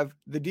have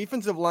the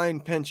defensive line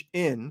pinch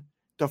in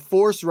to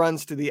force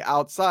runs to the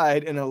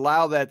outside and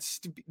allow that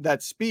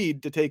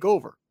speed to take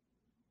over.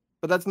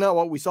 But that's not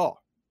what we saw.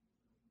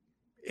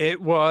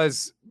 It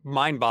was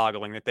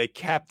mind-boggling that they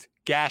kept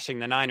gashing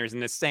the Niners in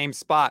the same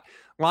spot.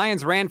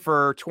 Lions ran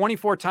for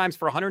 24 times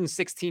for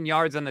 116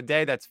 yards on the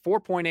day. That's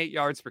 4.8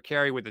 yards per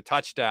carry with a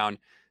touchdown.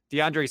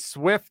 DeAndre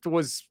Swift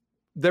was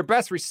their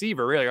best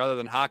receiver, really, other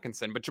than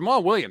Hawkinson. But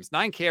Jamal Williams,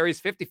 9 carries,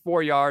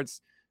 54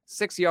 yards,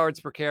 6 yards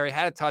per carry,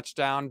 had a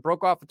touchdown,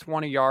 broke off a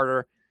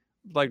 20-yarder.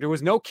 Like, there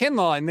was no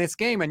Kinlaw in this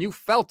game, and you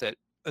felt it,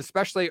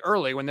 especially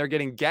early when they're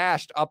getting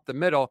gashed up the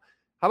middle.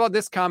 How about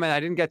this comment? I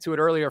didn't get to it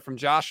earlier from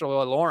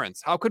Joshua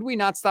Lawrence. How could we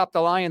not stop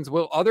the Lions?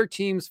 Will other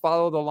teams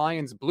follow the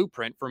Lions'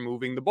 blueprint for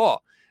moving the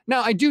ball?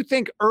 Now, I do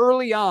think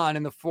early on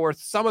in the fourth,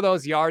 some of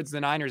those yards the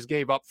Niners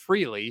gave up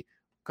freely,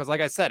 because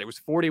like I said, it was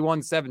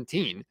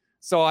 41-17.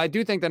 So I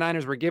do think the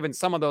Niners were giving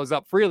some of those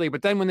up freely,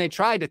 but then when they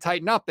tried to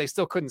tighten up, they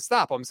still couldn't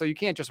stop them. So you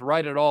can't just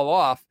write it all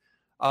off.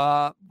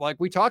 Like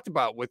we talked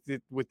about with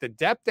the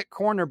depth at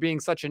corner being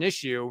such an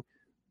issue,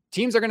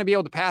 teams are going to be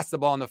able to pass the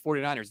ball on the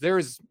 49ers. There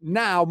is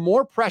now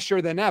more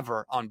pressure than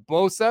ever on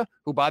Bosa,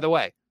 who, by the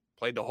way,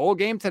 played the whole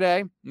game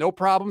today. No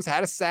problems,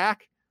 had a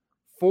sack.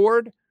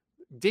 Ford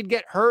did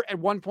get hurt at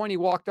one point. He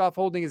walked off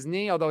holding his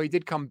knee, although he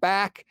did come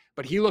back,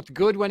 but he looked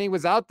good when he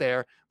was out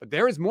there. But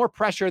there is more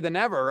pressure than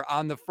ever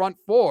on the front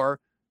four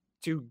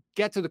to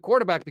get to the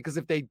quarterback, because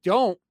if they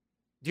don't,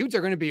 dudes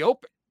are going to be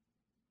open.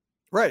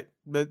 Right.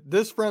 But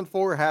this front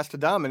four has to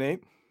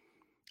dominate.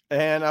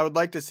 And I would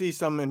like to see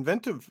some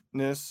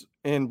inventiveness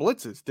in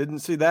blitzes. Didn't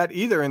see that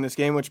either in this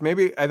game, which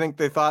maybe I think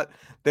they thought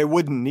they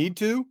wouldn't need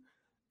to.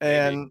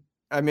 And maybe.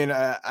 I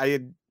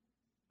mean,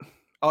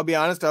 I'll be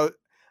honest, I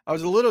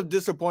was a little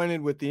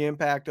disappointed with the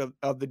impact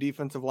of the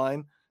defensive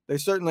line. They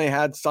certainly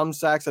had some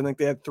sacks. I think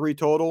they had 3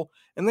 total,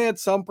 and they had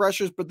some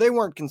pressures, but they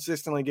weren't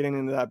consistently getting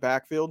into that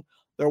backfield.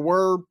 There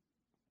were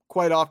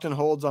quite often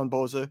holds on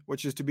Bosa,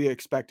 which is to be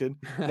expected.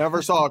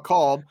 Never saw it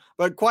called,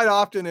 but quite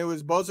often it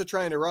was Bosa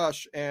trying to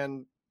rush,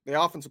 and the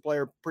offensive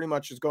player pretty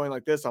much is going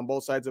like this on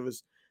both sides of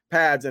his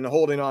pads and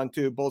holding on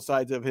to both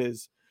sides of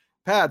his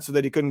pads so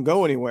that he couldn't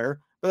go anywhere.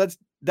 But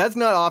that's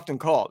not often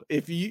called.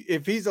 If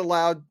he's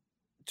allowed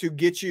to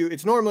get you.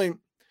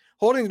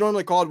 Holding is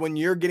normally called when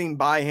you're getting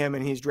by him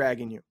and he's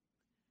dragging you.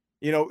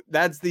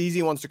 That's the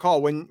easy ones to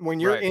call. When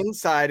you're Right.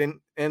 inside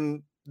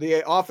and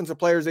the offensive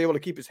player is able to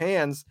keep his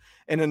hands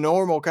in a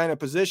normal kind of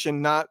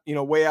position, not,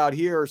 way out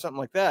here or something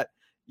like that,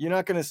 you're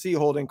not going to see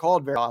holding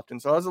called very often.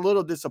 So I was a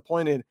little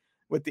disappointed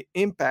with the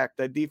impact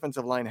that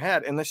defensive line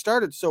had. And they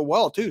started so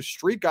well too.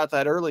 Street got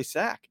that early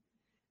sack.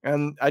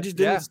 And I just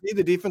didn't see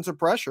the defensive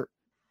pressure.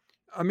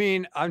 I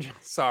mean, I'm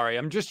sorry.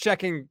 I'm just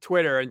checking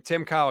Twitter and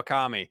Tim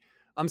Kawakami.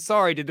 I'm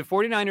sorry. Did the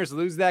 49ers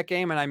lose that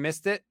game and I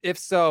missed it? If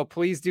so,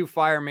 please do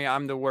fire me.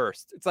 I'm the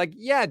worst. It's like,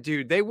 yeah,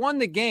 dude, they won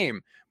the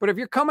game. But if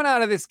you're coming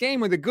out of this game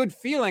with a good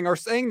feeling or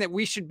saying that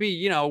we should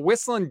be,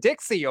 whistling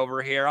Dixie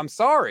over here, I'm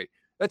sorry.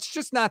 That's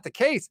just not the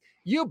case.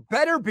 You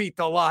better beat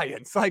the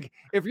Lions. Like,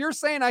 if you're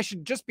saying I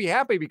should just be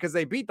happy because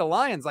they beat the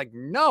Lions, like,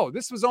 no,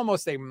 this was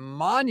almost a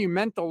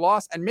monumental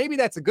loss. And maybe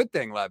that's a good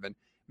thing, Levin.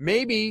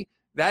 Maybe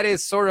that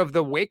is sort of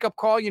the wake-up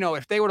call.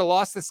 If they would have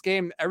lost this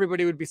game,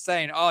 everybody would be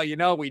saying, oh,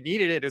 we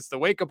needed it. It's the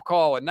wake-up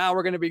call, and now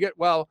we're going to be good.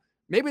 Well,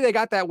 maybe they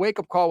got that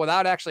wake-up call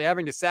without actually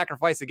having to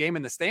sacrifice a game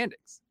in the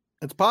standings.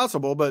 It's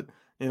possible, but,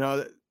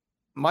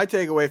 my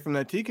takeaway from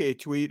that TK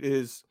tweet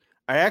is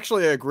I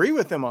actually agree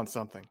with him on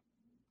something.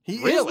 He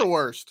is the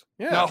worst.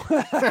 Yeah.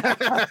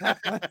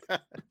 No.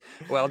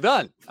 Well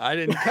done. I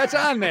didn't catch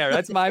on there.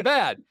 That's my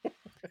bad.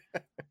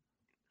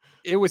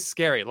 It was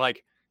scary.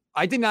 Like,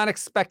 I did not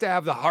expect to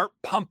have the heart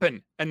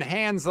pumping and the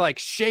hands like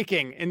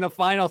shaking in the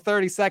final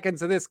 30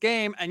 seconds of this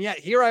game. And yet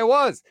here I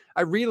was.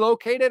 I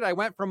relocated. I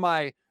went from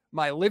my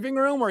living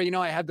room where,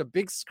 I had the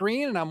big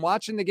screen and I'm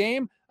watching the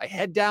game. I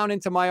head down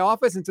into my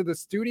office, into the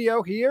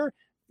studio here,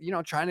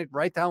 trying to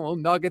write down little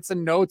nuggets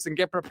and notes and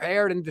get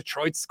prepared, and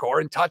Detroit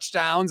scoring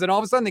touchdowns. And all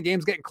of a sudden the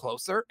game's getting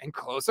closer and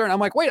closer. And I'm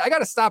like, wait, I got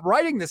to stop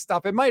writing this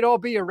stuff. It might all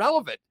be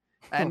irrelevant.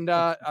 And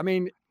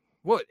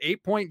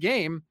 8-point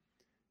game.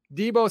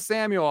 Deebo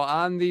Samuel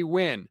on the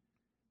win.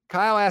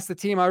 Kyle asked the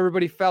team how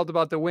everybody felt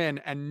about the win,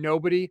 and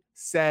nobody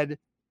said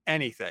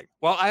anything.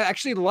 Well, I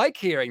actually like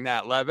hearing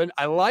that, Levin.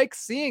 I like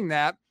seeing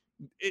that.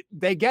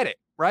 They get it,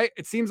 right?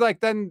 It seems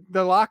like then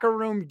the locker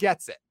room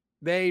gets it.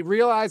 They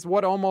realize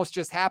what almost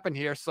just happened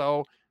here,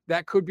 so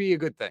that could be a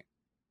good thing.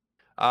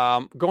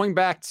 Going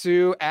back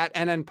to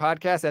 @NN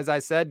Podcast, as I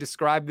said,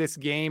 describe this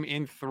game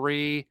in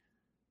 3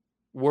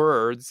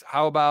 words.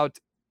 How about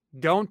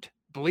don't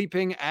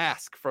bleeping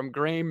ask from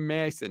Graham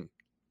Mason?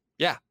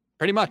 Yeah,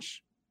 pretty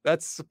much.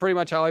 That's pretty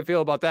much how I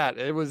feel about that.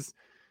 It was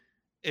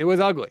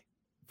ugly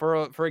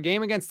for a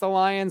game against the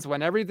Lions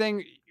when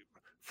everything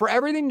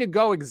to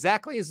go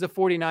exactly as the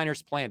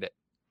 49ers planned it.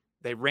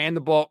 They ran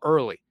the ball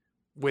early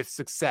with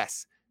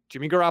success.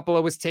 Jimmy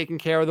Garoppolo was taking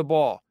care of the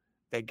ball.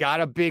 They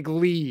got a big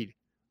lead.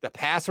 The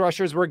pass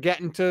rushers were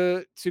getting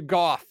to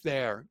Goff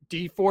there.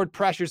 Dee Ford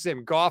pressures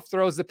him. Goff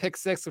throws the pick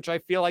 6, which I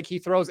feel like he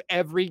throws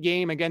every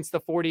game against the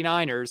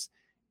 49ers.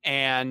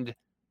 And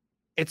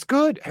it's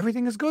good.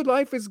 Everything is good.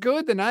 Life is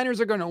good. The Niners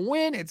are going to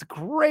win. It's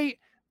great.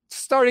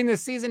 Starting the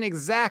season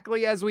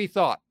exactly as we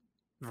thought.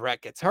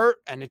 Verrett gets hurt,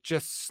 and it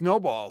just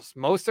snowballs.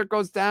 Mostert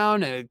goes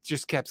down, and it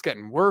just keeps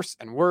getting worse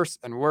and worse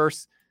and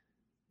worse.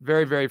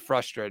 Very, very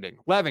frustrating.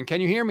 Levin,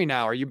 can you hear me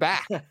now? Are you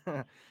back?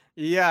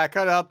 Yeah, I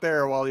cut out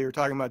there while you were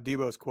talking about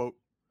Deebo's quote.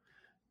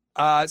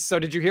 So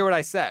did you hear what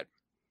I said?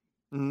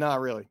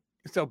 Not really.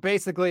 So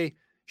basically,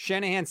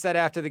 Shanahan said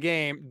after the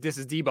game, this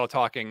is Deebo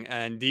talking,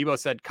 and Deebo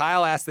said,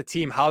 Kyle asked the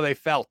team how they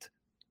felt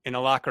in the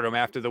locker room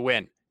after the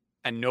win,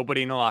 and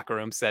nobody in the locker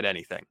room said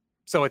anything.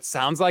 So it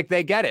sounds like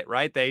they get it,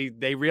 right?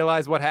 They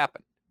realize what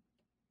happened.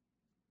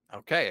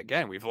 Okay,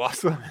 again, we've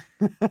lost them.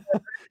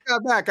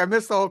 Got back. I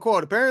missed the whole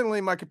quote.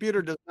 Apparently, my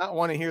computer does not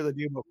want to hear the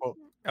Deebo quote.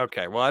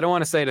 Okay, well, I don't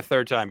want to say it a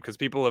third time because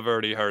people have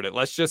already heard it.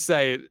 Let's just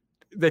say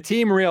the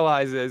team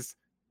realizes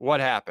what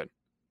happened.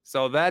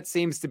 So that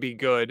seems to be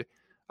good.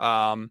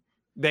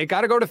 They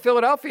got to go to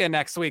Philadelphia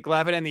next week,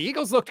 Levin, and the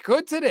Eagles looked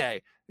good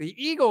today. The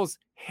Eagles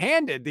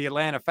handled the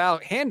Atlanta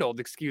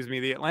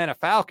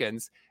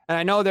Falcons. And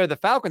I know they're the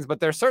Falcons, but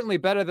they're certainly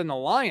better than the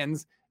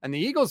Lions. And the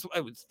Eagles,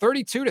 it was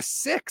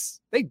 32-6.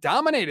 They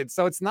dominated.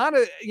 So it's not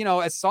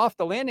as soft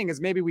a landing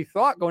as maybe we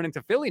thought going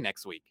into Philly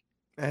next week.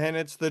 And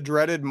it's the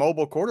dreaded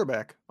mobile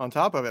quarterback on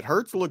top of it.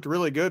 Hurts looked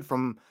really good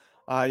from,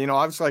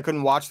 obviously I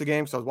couldn't watch the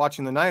game, so I was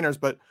watching the Niners,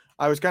 but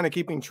I was kind of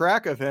keeping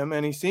track of him,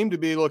 and he seemed to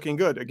be looking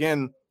good.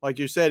 Again, like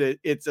you said,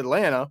 it's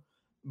Atlanta,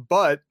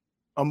 but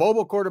a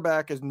mobile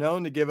quarterback is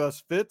known to give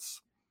us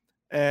fits.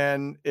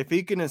 And if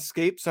he can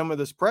escape some of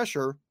this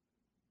pressure,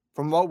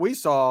 from what we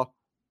saw,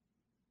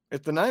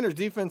 if the Niners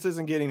defense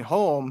isn't getting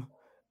home,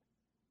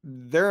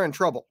 they're in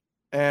trouble.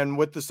 And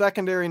with the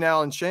secondary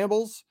now in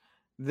shambles,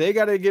 they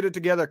got to get it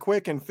together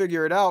quick and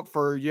figure it out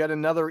for yet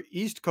another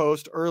East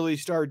Coast early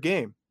start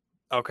game.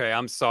 Okay,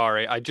 I'm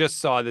sorry. I just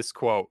saw this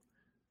quote,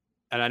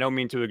 and I don't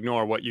mean to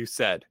ignore what you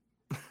said.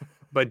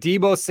 But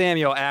Deebo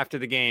Samuel after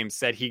the game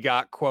said he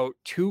got, quote,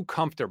 too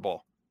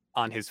comfortable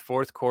on his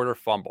fourth quarter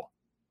fumble.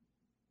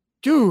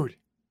 Dude,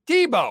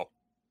 Deebo,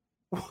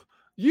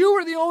 you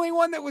were the only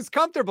one that was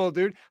comfortable,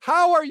 dude.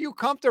 How are you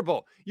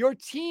comfortable? Your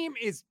team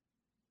is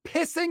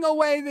pissing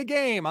away the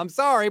game. I'm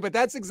sorry, but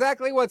that's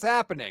exactly what's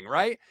happening,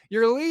 right?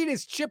 Your lead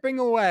is chipping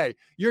away.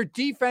 Your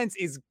defense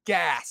is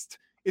gassed.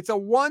 It's a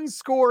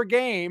 1-score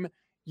game.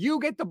 You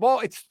get the ball.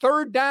 It's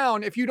third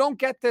down. If you don't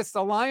get this,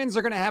 the Lions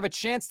are going to have a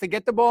chance to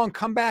get the ball and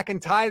come back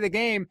and tie the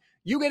game.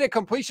 You get a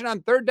completion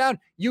on third down.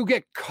 You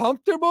get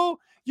comfortable.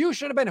 You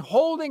should have been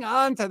holding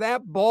on to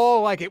that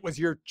ball like it was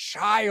your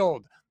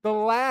child. The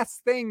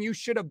last thing you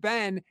should have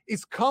been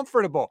is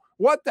comfortable.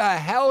 What the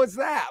hell is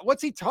that?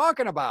 What's he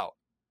talking about?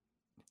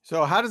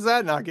 So how does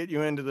that not get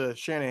you into the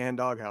Shanahan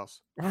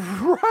doghouse?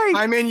 Right.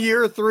 I'm in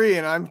year 3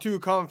 and I'm too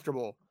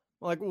comfortable.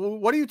 Like,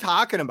 what are you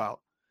talking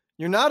about?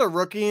 You're not a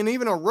rookie, and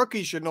even a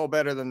rookie should know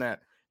better than that.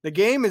 The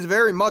game is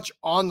very much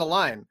on the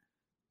line.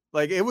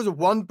 Like, it was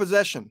one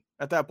possession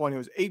at that point. It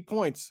was 8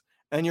 points,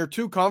 and you're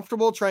too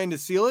comfortable trying to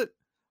seal it.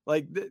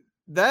 Like,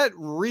 that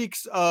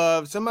reeks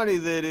of somebody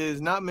that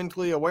is not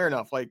mentally aware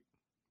enough. Like,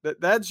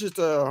 that's just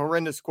a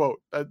horrendous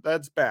quote.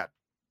 That's bad.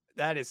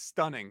 That is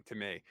stunning to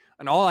me.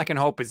 And all I can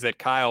hope is that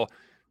Kyle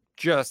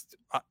just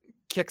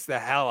kicks the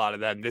hell out of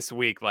them this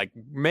week. Like,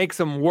 makes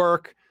them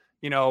work.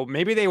 You know,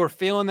 maybe they were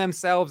feeling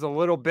themselves a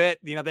little bit.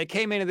 You know, they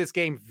came into this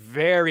game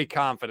very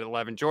confident,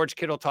 11. George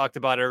Kittle talked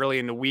about it early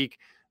in the week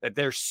that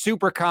they're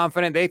super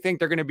confident. They think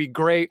they're going to be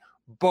great.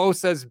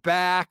 Bosa's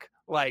back.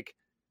 Like,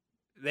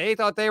 they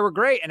thought they were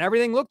great and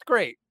everything looked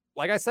great.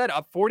 Like I said,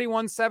 up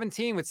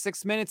 41-17 with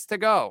 6 minutes to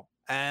go.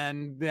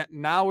 And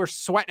now we're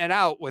sweating it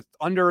out with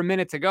under a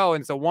minute to go.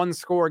 And it's a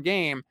 1-score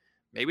game.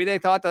 Maybe they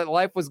thought that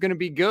life was going to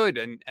be good.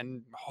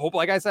 And hope,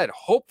 like I said,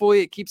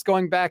 hopefully it keeps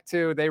going back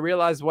to they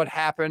realize what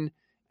happened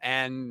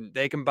and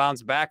they can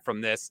bounce back from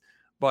this.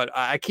 But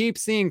I keep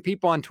seeing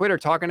people on Twitter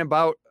talking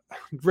about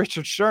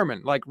Richard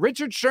Sherman. Like,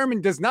 Richard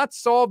Sherman does not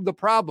solve the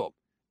problem.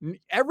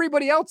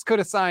 Everybody else could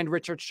have signed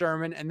Richard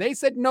Sherman, and they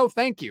said, no,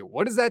 thank you.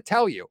 What does that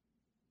tell you?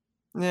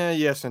 Yeah,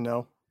 yes and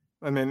no.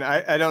 I mean,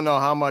 I don't know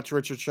how much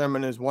Richard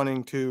Sherman is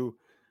wanting to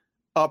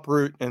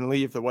uproot and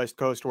leave the West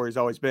Coast where he's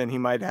always been. He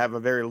might have a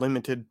very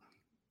limited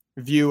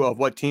view of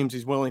what teams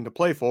he's willing to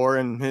play for,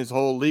 and his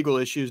whole legal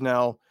issues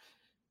now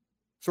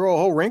throw a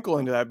whole wrinkle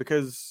into that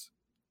because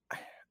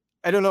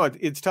I don't know.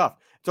 It's tough.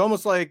 It's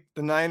almost like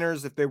the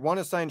Niners, if they want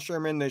to sign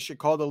Sherman, they should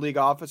call the league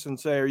office and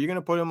say, are you going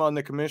to put him on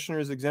the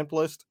commissioner's exempt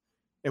list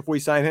if we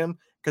sign him?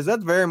 Because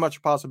that's very much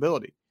a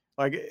possibility.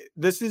 Like,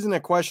 this isn't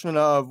a question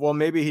of, well,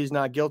 maybe he's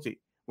not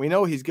guilty. We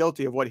know he's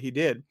guilty of what he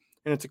did.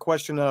 And it's a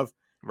question of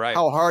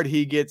how hard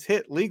he gets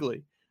hit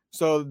legally.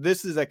 So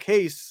this is a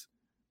case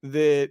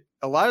that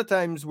a lot of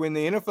times when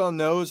the NFL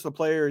knows the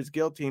player is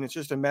guilty and it's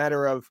just a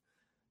matter of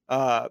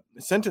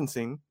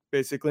sentencing,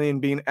 basically,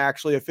 and being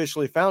actually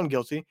officially found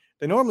guilty,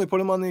 they normally put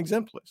him on the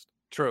exempt list.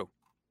 True.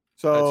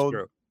 So, that's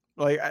true.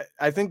 Like,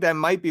 I think that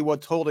might be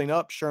what's holding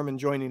up Sherman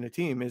joining the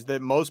team is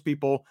that most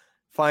people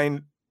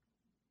find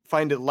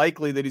it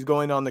likely that he's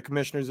going on the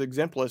commissioner's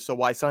exempt list. So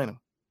why sign him?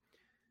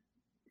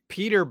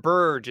 Peter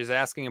Burge is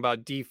asking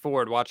about D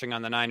Ford, watching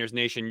on the Niners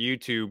Nation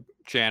YouTube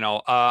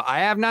channel. I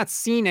have not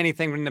seen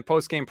anything from the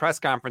post-game press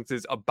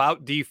conferences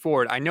about D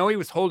Ford. I know he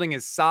was holding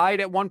his side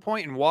at one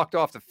point and walked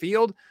off the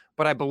field,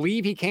 but I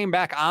believe he came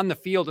back on the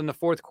field in the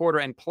fourth quarter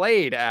and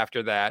played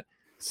after that.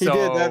 He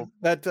did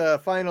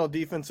that final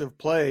defensive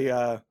play.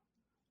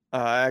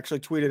 I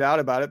actually tweeted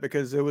out about it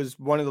because it was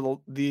one of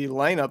the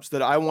lineups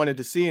that I wanted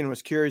to see and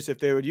was curious if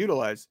they would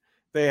utilize.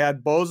 They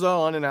had Bosa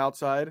on an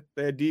outside,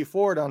 they had D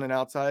Ford on an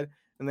outside,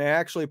 and they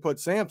actually put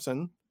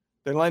Sampson.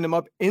 They lined him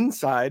up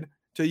inside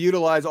to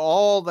utilize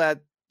all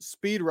that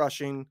speed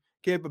rushing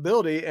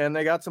capability, and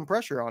they got some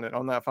pressure on it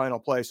on that final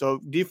play.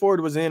 So D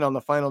Ford was in on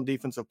the final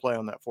defensive play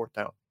on that fourth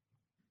down.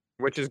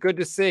 Which is good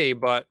to see.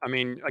 But, I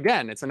mean,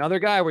 again, it's another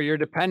guy where you're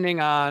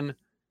depending on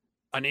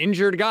an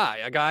injured guy,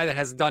 a guy that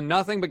has done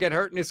nothing but get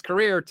hurt in his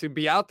career to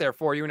be out there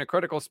for you in a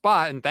critical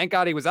spot. And thank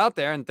God he was out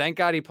there, and thank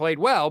God he played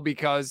well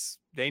because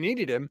they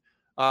needed him.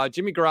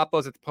 Jimmy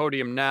Garoppolo's at the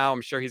podium now.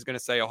 I'm sure he's going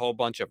to say a whole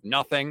bunch of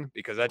nothing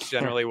because that's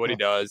generally what he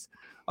does.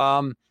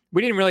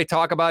 We didn't really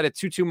talk about it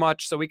too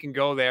much, so we can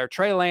go there.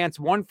 Trey Lance,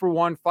 1 for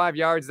 1, 5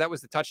 yards. That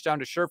was the touchdown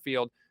to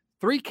Sherfield.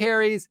 3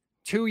 carries,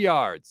 2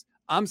 yards.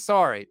 I'm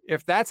sorry.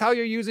 If that's how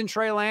you're using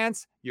Trey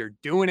Lance, you're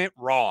doing it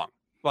wrong.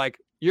 Like,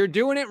 you're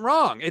doing it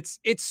wrong. It's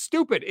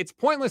stupid. It's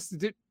pointless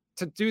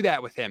to do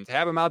that with him, to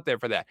have him out there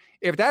for that.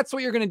 If that's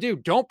what you're going to do,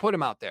 don't put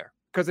him out there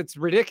because it's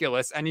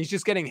ridiculous and he's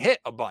just getting hit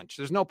a bunch.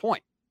 There's no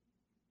point.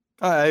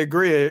 I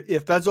agree.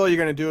 If that's all you're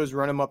going to do is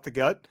run him up the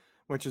gut,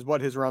 which is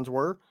what his runs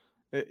were,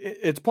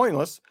 it's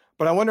pointless.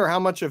 But I wonder how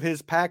much of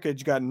his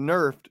package got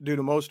nerfed due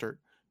to Mostert,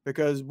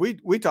 because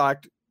we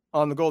talked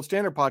on the Gold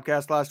Standard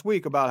podcast last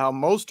week about how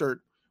Mostert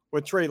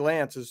with Trey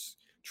Lance is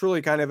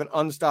truly kind of an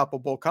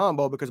unstoppable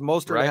combo because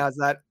Mostert has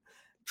that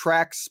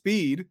track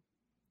speed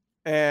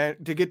and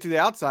to get to the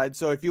outside.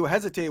 So if you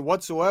hesitate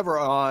whatsoever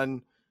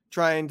on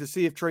trying to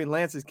see if Trey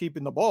Lance is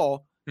keeping the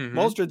ball,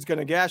 Mostert's going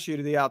to gas you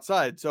to the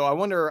outside. So I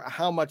wonder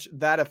how much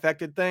that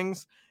affected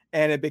things.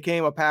 And it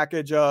became a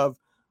package of,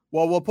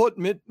 well, we'll put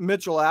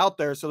Mitchell out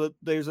there so that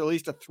there's at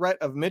least a threat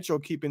of Mitchell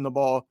keeping the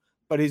ball,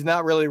 but he's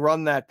not really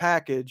run that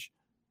package,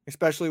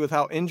 especially with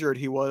how injured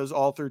he was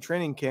all through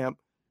training camp.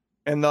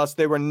 and thus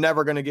they were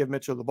never going to give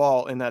Mitchell the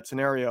ball in that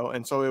scenario.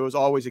 And so it was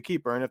always a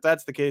keeper. And if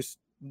that's the case,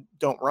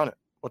 don't run it.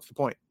 What's the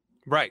point?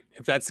 Right.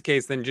 If that's the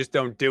case, then just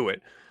don't do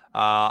it.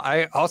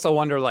 I also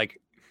wonder, like,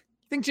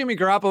 I think Jimmy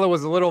Garoppolo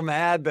was a little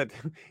mad that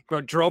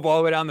drove all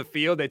the way down the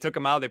field. They took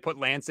him out. They put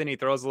Lance in. He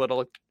throws a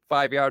little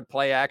 5-yard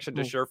play action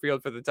to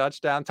Sherfield for the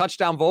touchdown.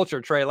 Touchdown vulture,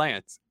 Trey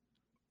Lance.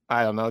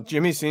 I don't know.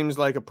 Jimmy seems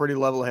like a pretty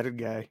level-headed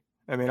guy.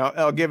 I mean,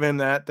 I'll give him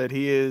that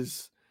he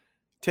is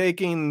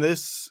taking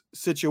this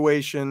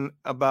situation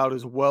about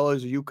as well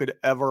as you could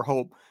ever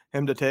hope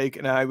him to take.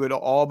 And I would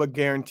all but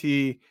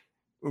guarantee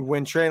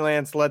when Trey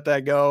Lance let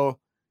that go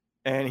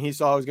and he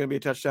saw it was going to be a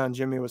touchdown,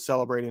 Jimmy was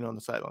celebrating on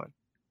the sideline.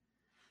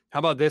 How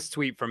about this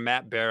tweet from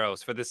Matt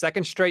Barrows? For the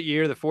second straight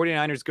year, the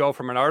 49ers go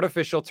from an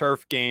artificial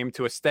turf game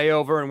to a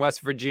stayover in West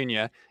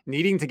Virginia,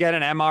 needing to get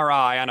an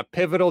MRI on a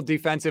pivotal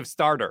defensive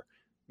starter.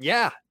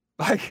 Yeah,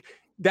 like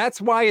that's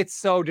why it's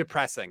so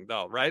depressing,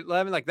 though, right,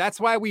 Levin? Like that's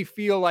why we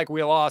feel like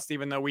we lost,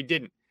 even though we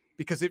didn't,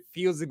 because it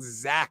feels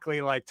exactly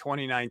like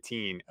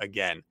 2019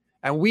 again.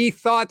 And we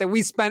thought that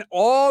we spent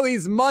all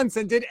these months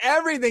and did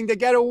everything to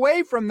get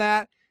away from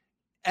that.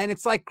 And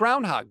it's like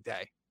Groundhog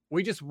Day.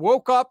 We just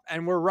woke up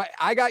and we're right.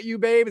 I Got You,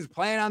 Babe is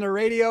playing on the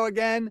radio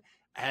again.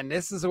 And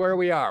this is where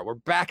we are. We're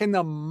back in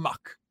the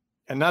muck.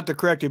 And not to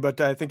correct you, but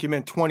I think you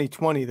meant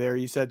 2020 there.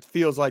 You said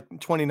feels like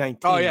 2019.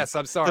 Oh, yes.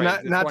 I'm sorry.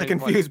 So not to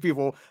confuse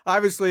people.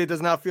 Obviously, it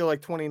does not feel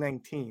like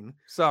 2019.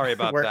 Sorry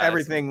about where that. Where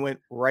everything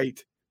went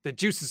right. The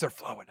juices are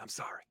flowing. I'm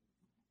sorry.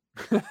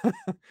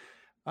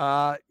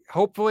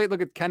 Hopefully,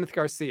 look at Kenneth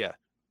Garcia,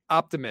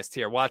 optimist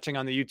here, watching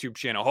on the YouTube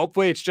channel.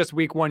 Hopefully, it's just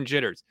week 1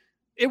 jitters.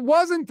 It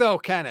wasn't, though,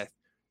 Kenneth.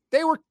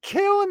 They were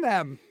killing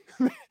them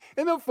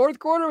in the fourth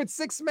quarter with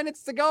 6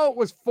 minutes to go. It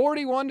was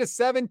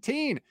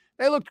 41-17.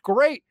 They looked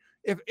great.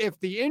 If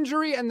the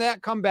injury and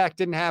that comeback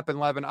didn't happen,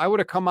 Levin, I would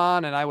have come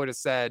on and I would have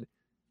said,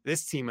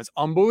 this team is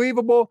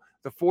unbelievable.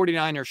 The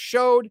 49ers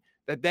showed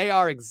that they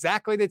are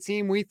exactly the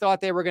team we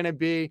thought they were going to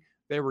be.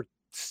 They were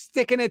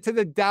sticking it to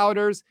the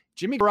doubters.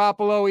 Jimmy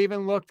Garoppolo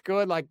even looked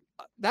good. Like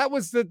that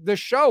was the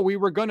show we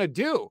were going to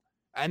do.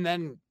 And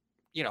then,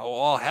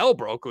 all hell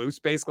broke loose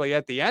basically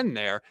at the end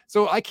there.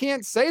 So I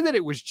can't say that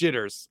it was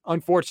jitters,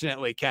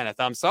 unfortunately,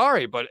 Kenneth. I'm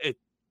sorry, but it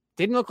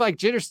didn't look like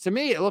jitters to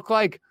me. It looked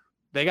like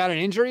they got an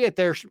injury at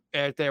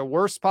their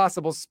worst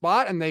possible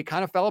spot and they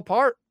kind of fell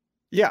apart.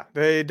 Yeah,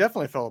 they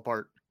definitely fell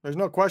apart. There's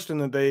no question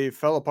that they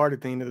fell apart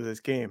at the end of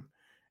this game.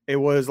 It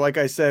was, like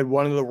I said,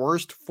 one of the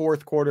worst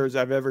fourth quarters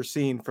I've ever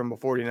seen from a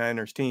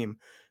 49ers team.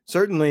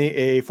 Certainly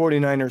a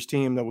 49ers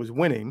team that was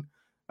winning.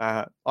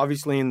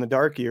 Obviously, in the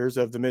dark years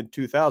of the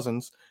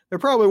mid-2000s, there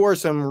probably were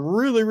some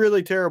really,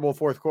 really terrible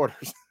fourth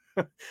quarters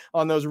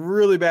on those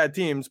really bad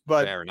teams.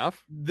 But fair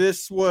enough.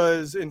 This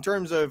was, in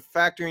terms of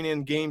factoring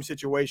in game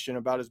situation,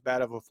 about as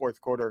bad of a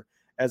fourth quarter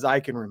as I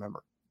can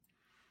remember.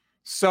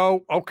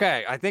 So,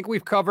 okay, I think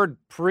we've covered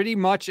pretty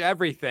much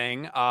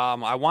everything.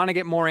 I want to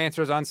get more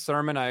answers on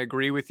Sermon. I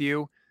agree with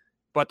you.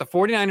 But the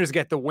 49ers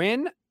get the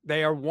win.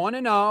 They are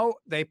 1-0.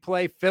 They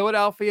play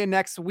Philadelphia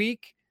next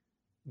week.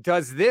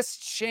 Does this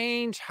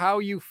change how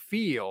you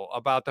feel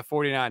about the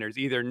 49ers,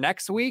 either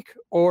next week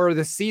or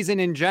the season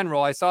in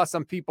general? I saw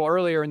some people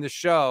earlier in the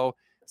show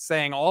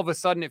saying all of a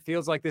sudden it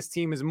feels like this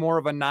team is more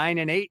of a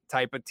 9-8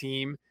 type of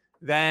team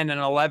than an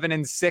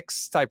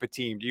 11-6 type of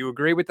team. Do you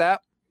agree with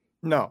that?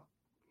 No.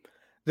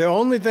 The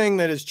only thing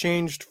that has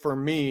changed for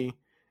me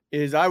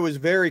is I was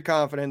very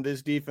confident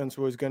this defense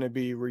was going to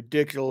be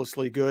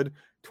ridiculously good,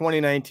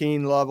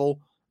 2019 level,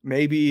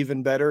 maybe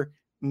even better.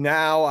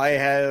 Now I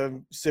have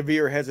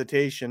severe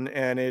hesitation,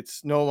 and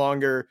it's no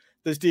longer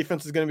this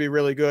defense is going to be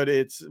really good.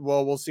 It's,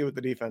 well, we'll see what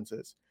the defense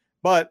is.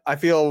 But I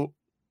feel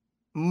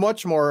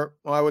much more,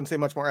 well, I wouldn't say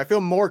much more. I feel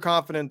more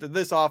confident that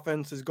this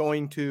offense is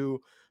going to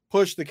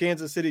push the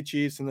Kansas City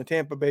Chiefs and the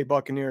Tampa Bay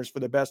Buccaneers for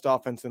the best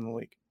offense in the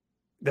league.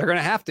 They're going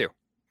to have to,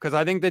 because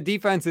I think the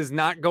defense is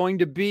not going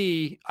to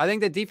be, I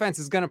think the defense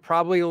is going to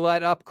probably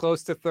let up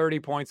close to 30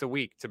 points a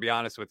week, to be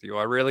honest with you.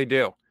 I really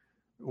do.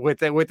 With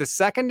the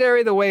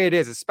secondary the way it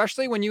is,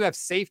 especially when you have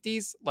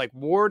safeties like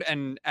Ward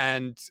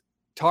and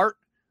Tart,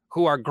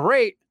 who are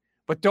great,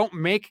 but don't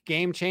make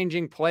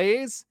game-changing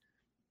plays,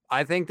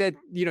 I think that,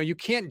 you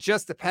can't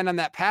just depend on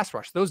that pass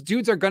rush. Those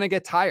dudes are going to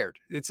get tired.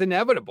 It's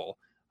inevitable.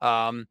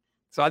 So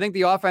I think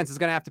the offense is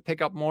going to have to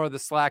pick up more of the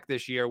slack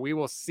this year. We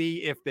will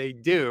see if they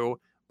do.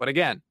 But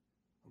again,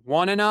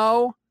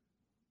 1-0.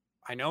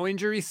 I know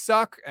injuries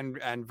suck, and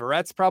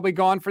Verrett's probably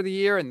gone for the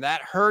year, and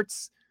that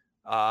hurts.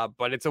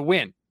 But it's a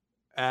win.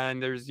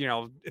 And there's,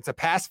 it's a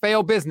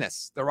pass-fail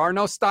business. There are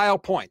no style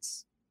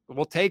points.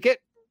 We'll take it.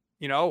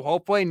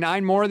 Hopefully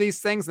 9 more of these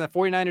things and the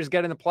 49ers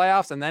get in the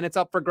playoffs, and then it's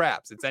up for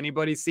grabs. It's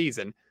anybody's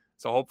season.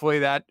 So hopefully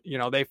that,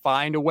 they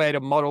find a way to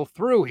muddle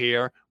through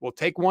here. We'll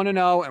take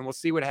 1-0, and we'll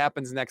see what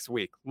happens next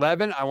week.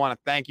 Levin, I want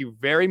to thank you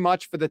very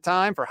much for the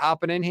time, for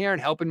hopping in here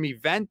and helping me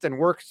vent and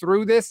work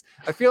through this.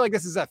 I feel like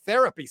this is a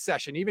therapy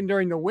session, even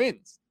during the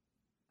wins.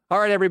 All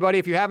right, everybody,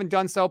 if you haven't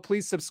done so,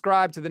 please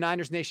subscribe to the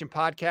Niners Nation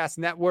Podcast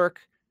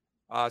Network.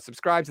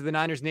 Subscribe to the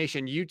Niners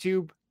Nation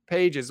YouTube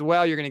page as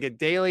well. You're going to get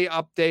daily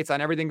updates on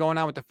everything going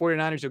on with the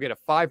 49ers. You'll get a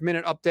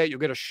 5-minute update. You'll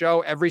get a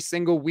show every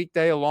single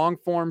weekday, a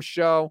long-form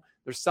show.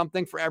 There's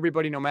something for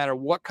everybody, no matter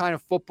what kind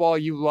of football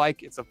you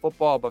like. It's a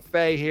football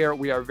buffet here.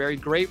 We are very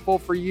grateful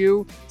for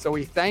you. So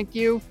we thank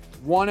you.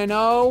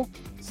 1-0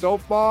 so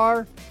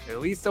far. At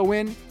least a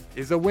win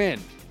is a win.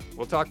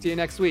 We'll talk to you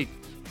next week.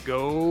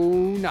 Go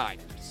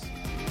Niners.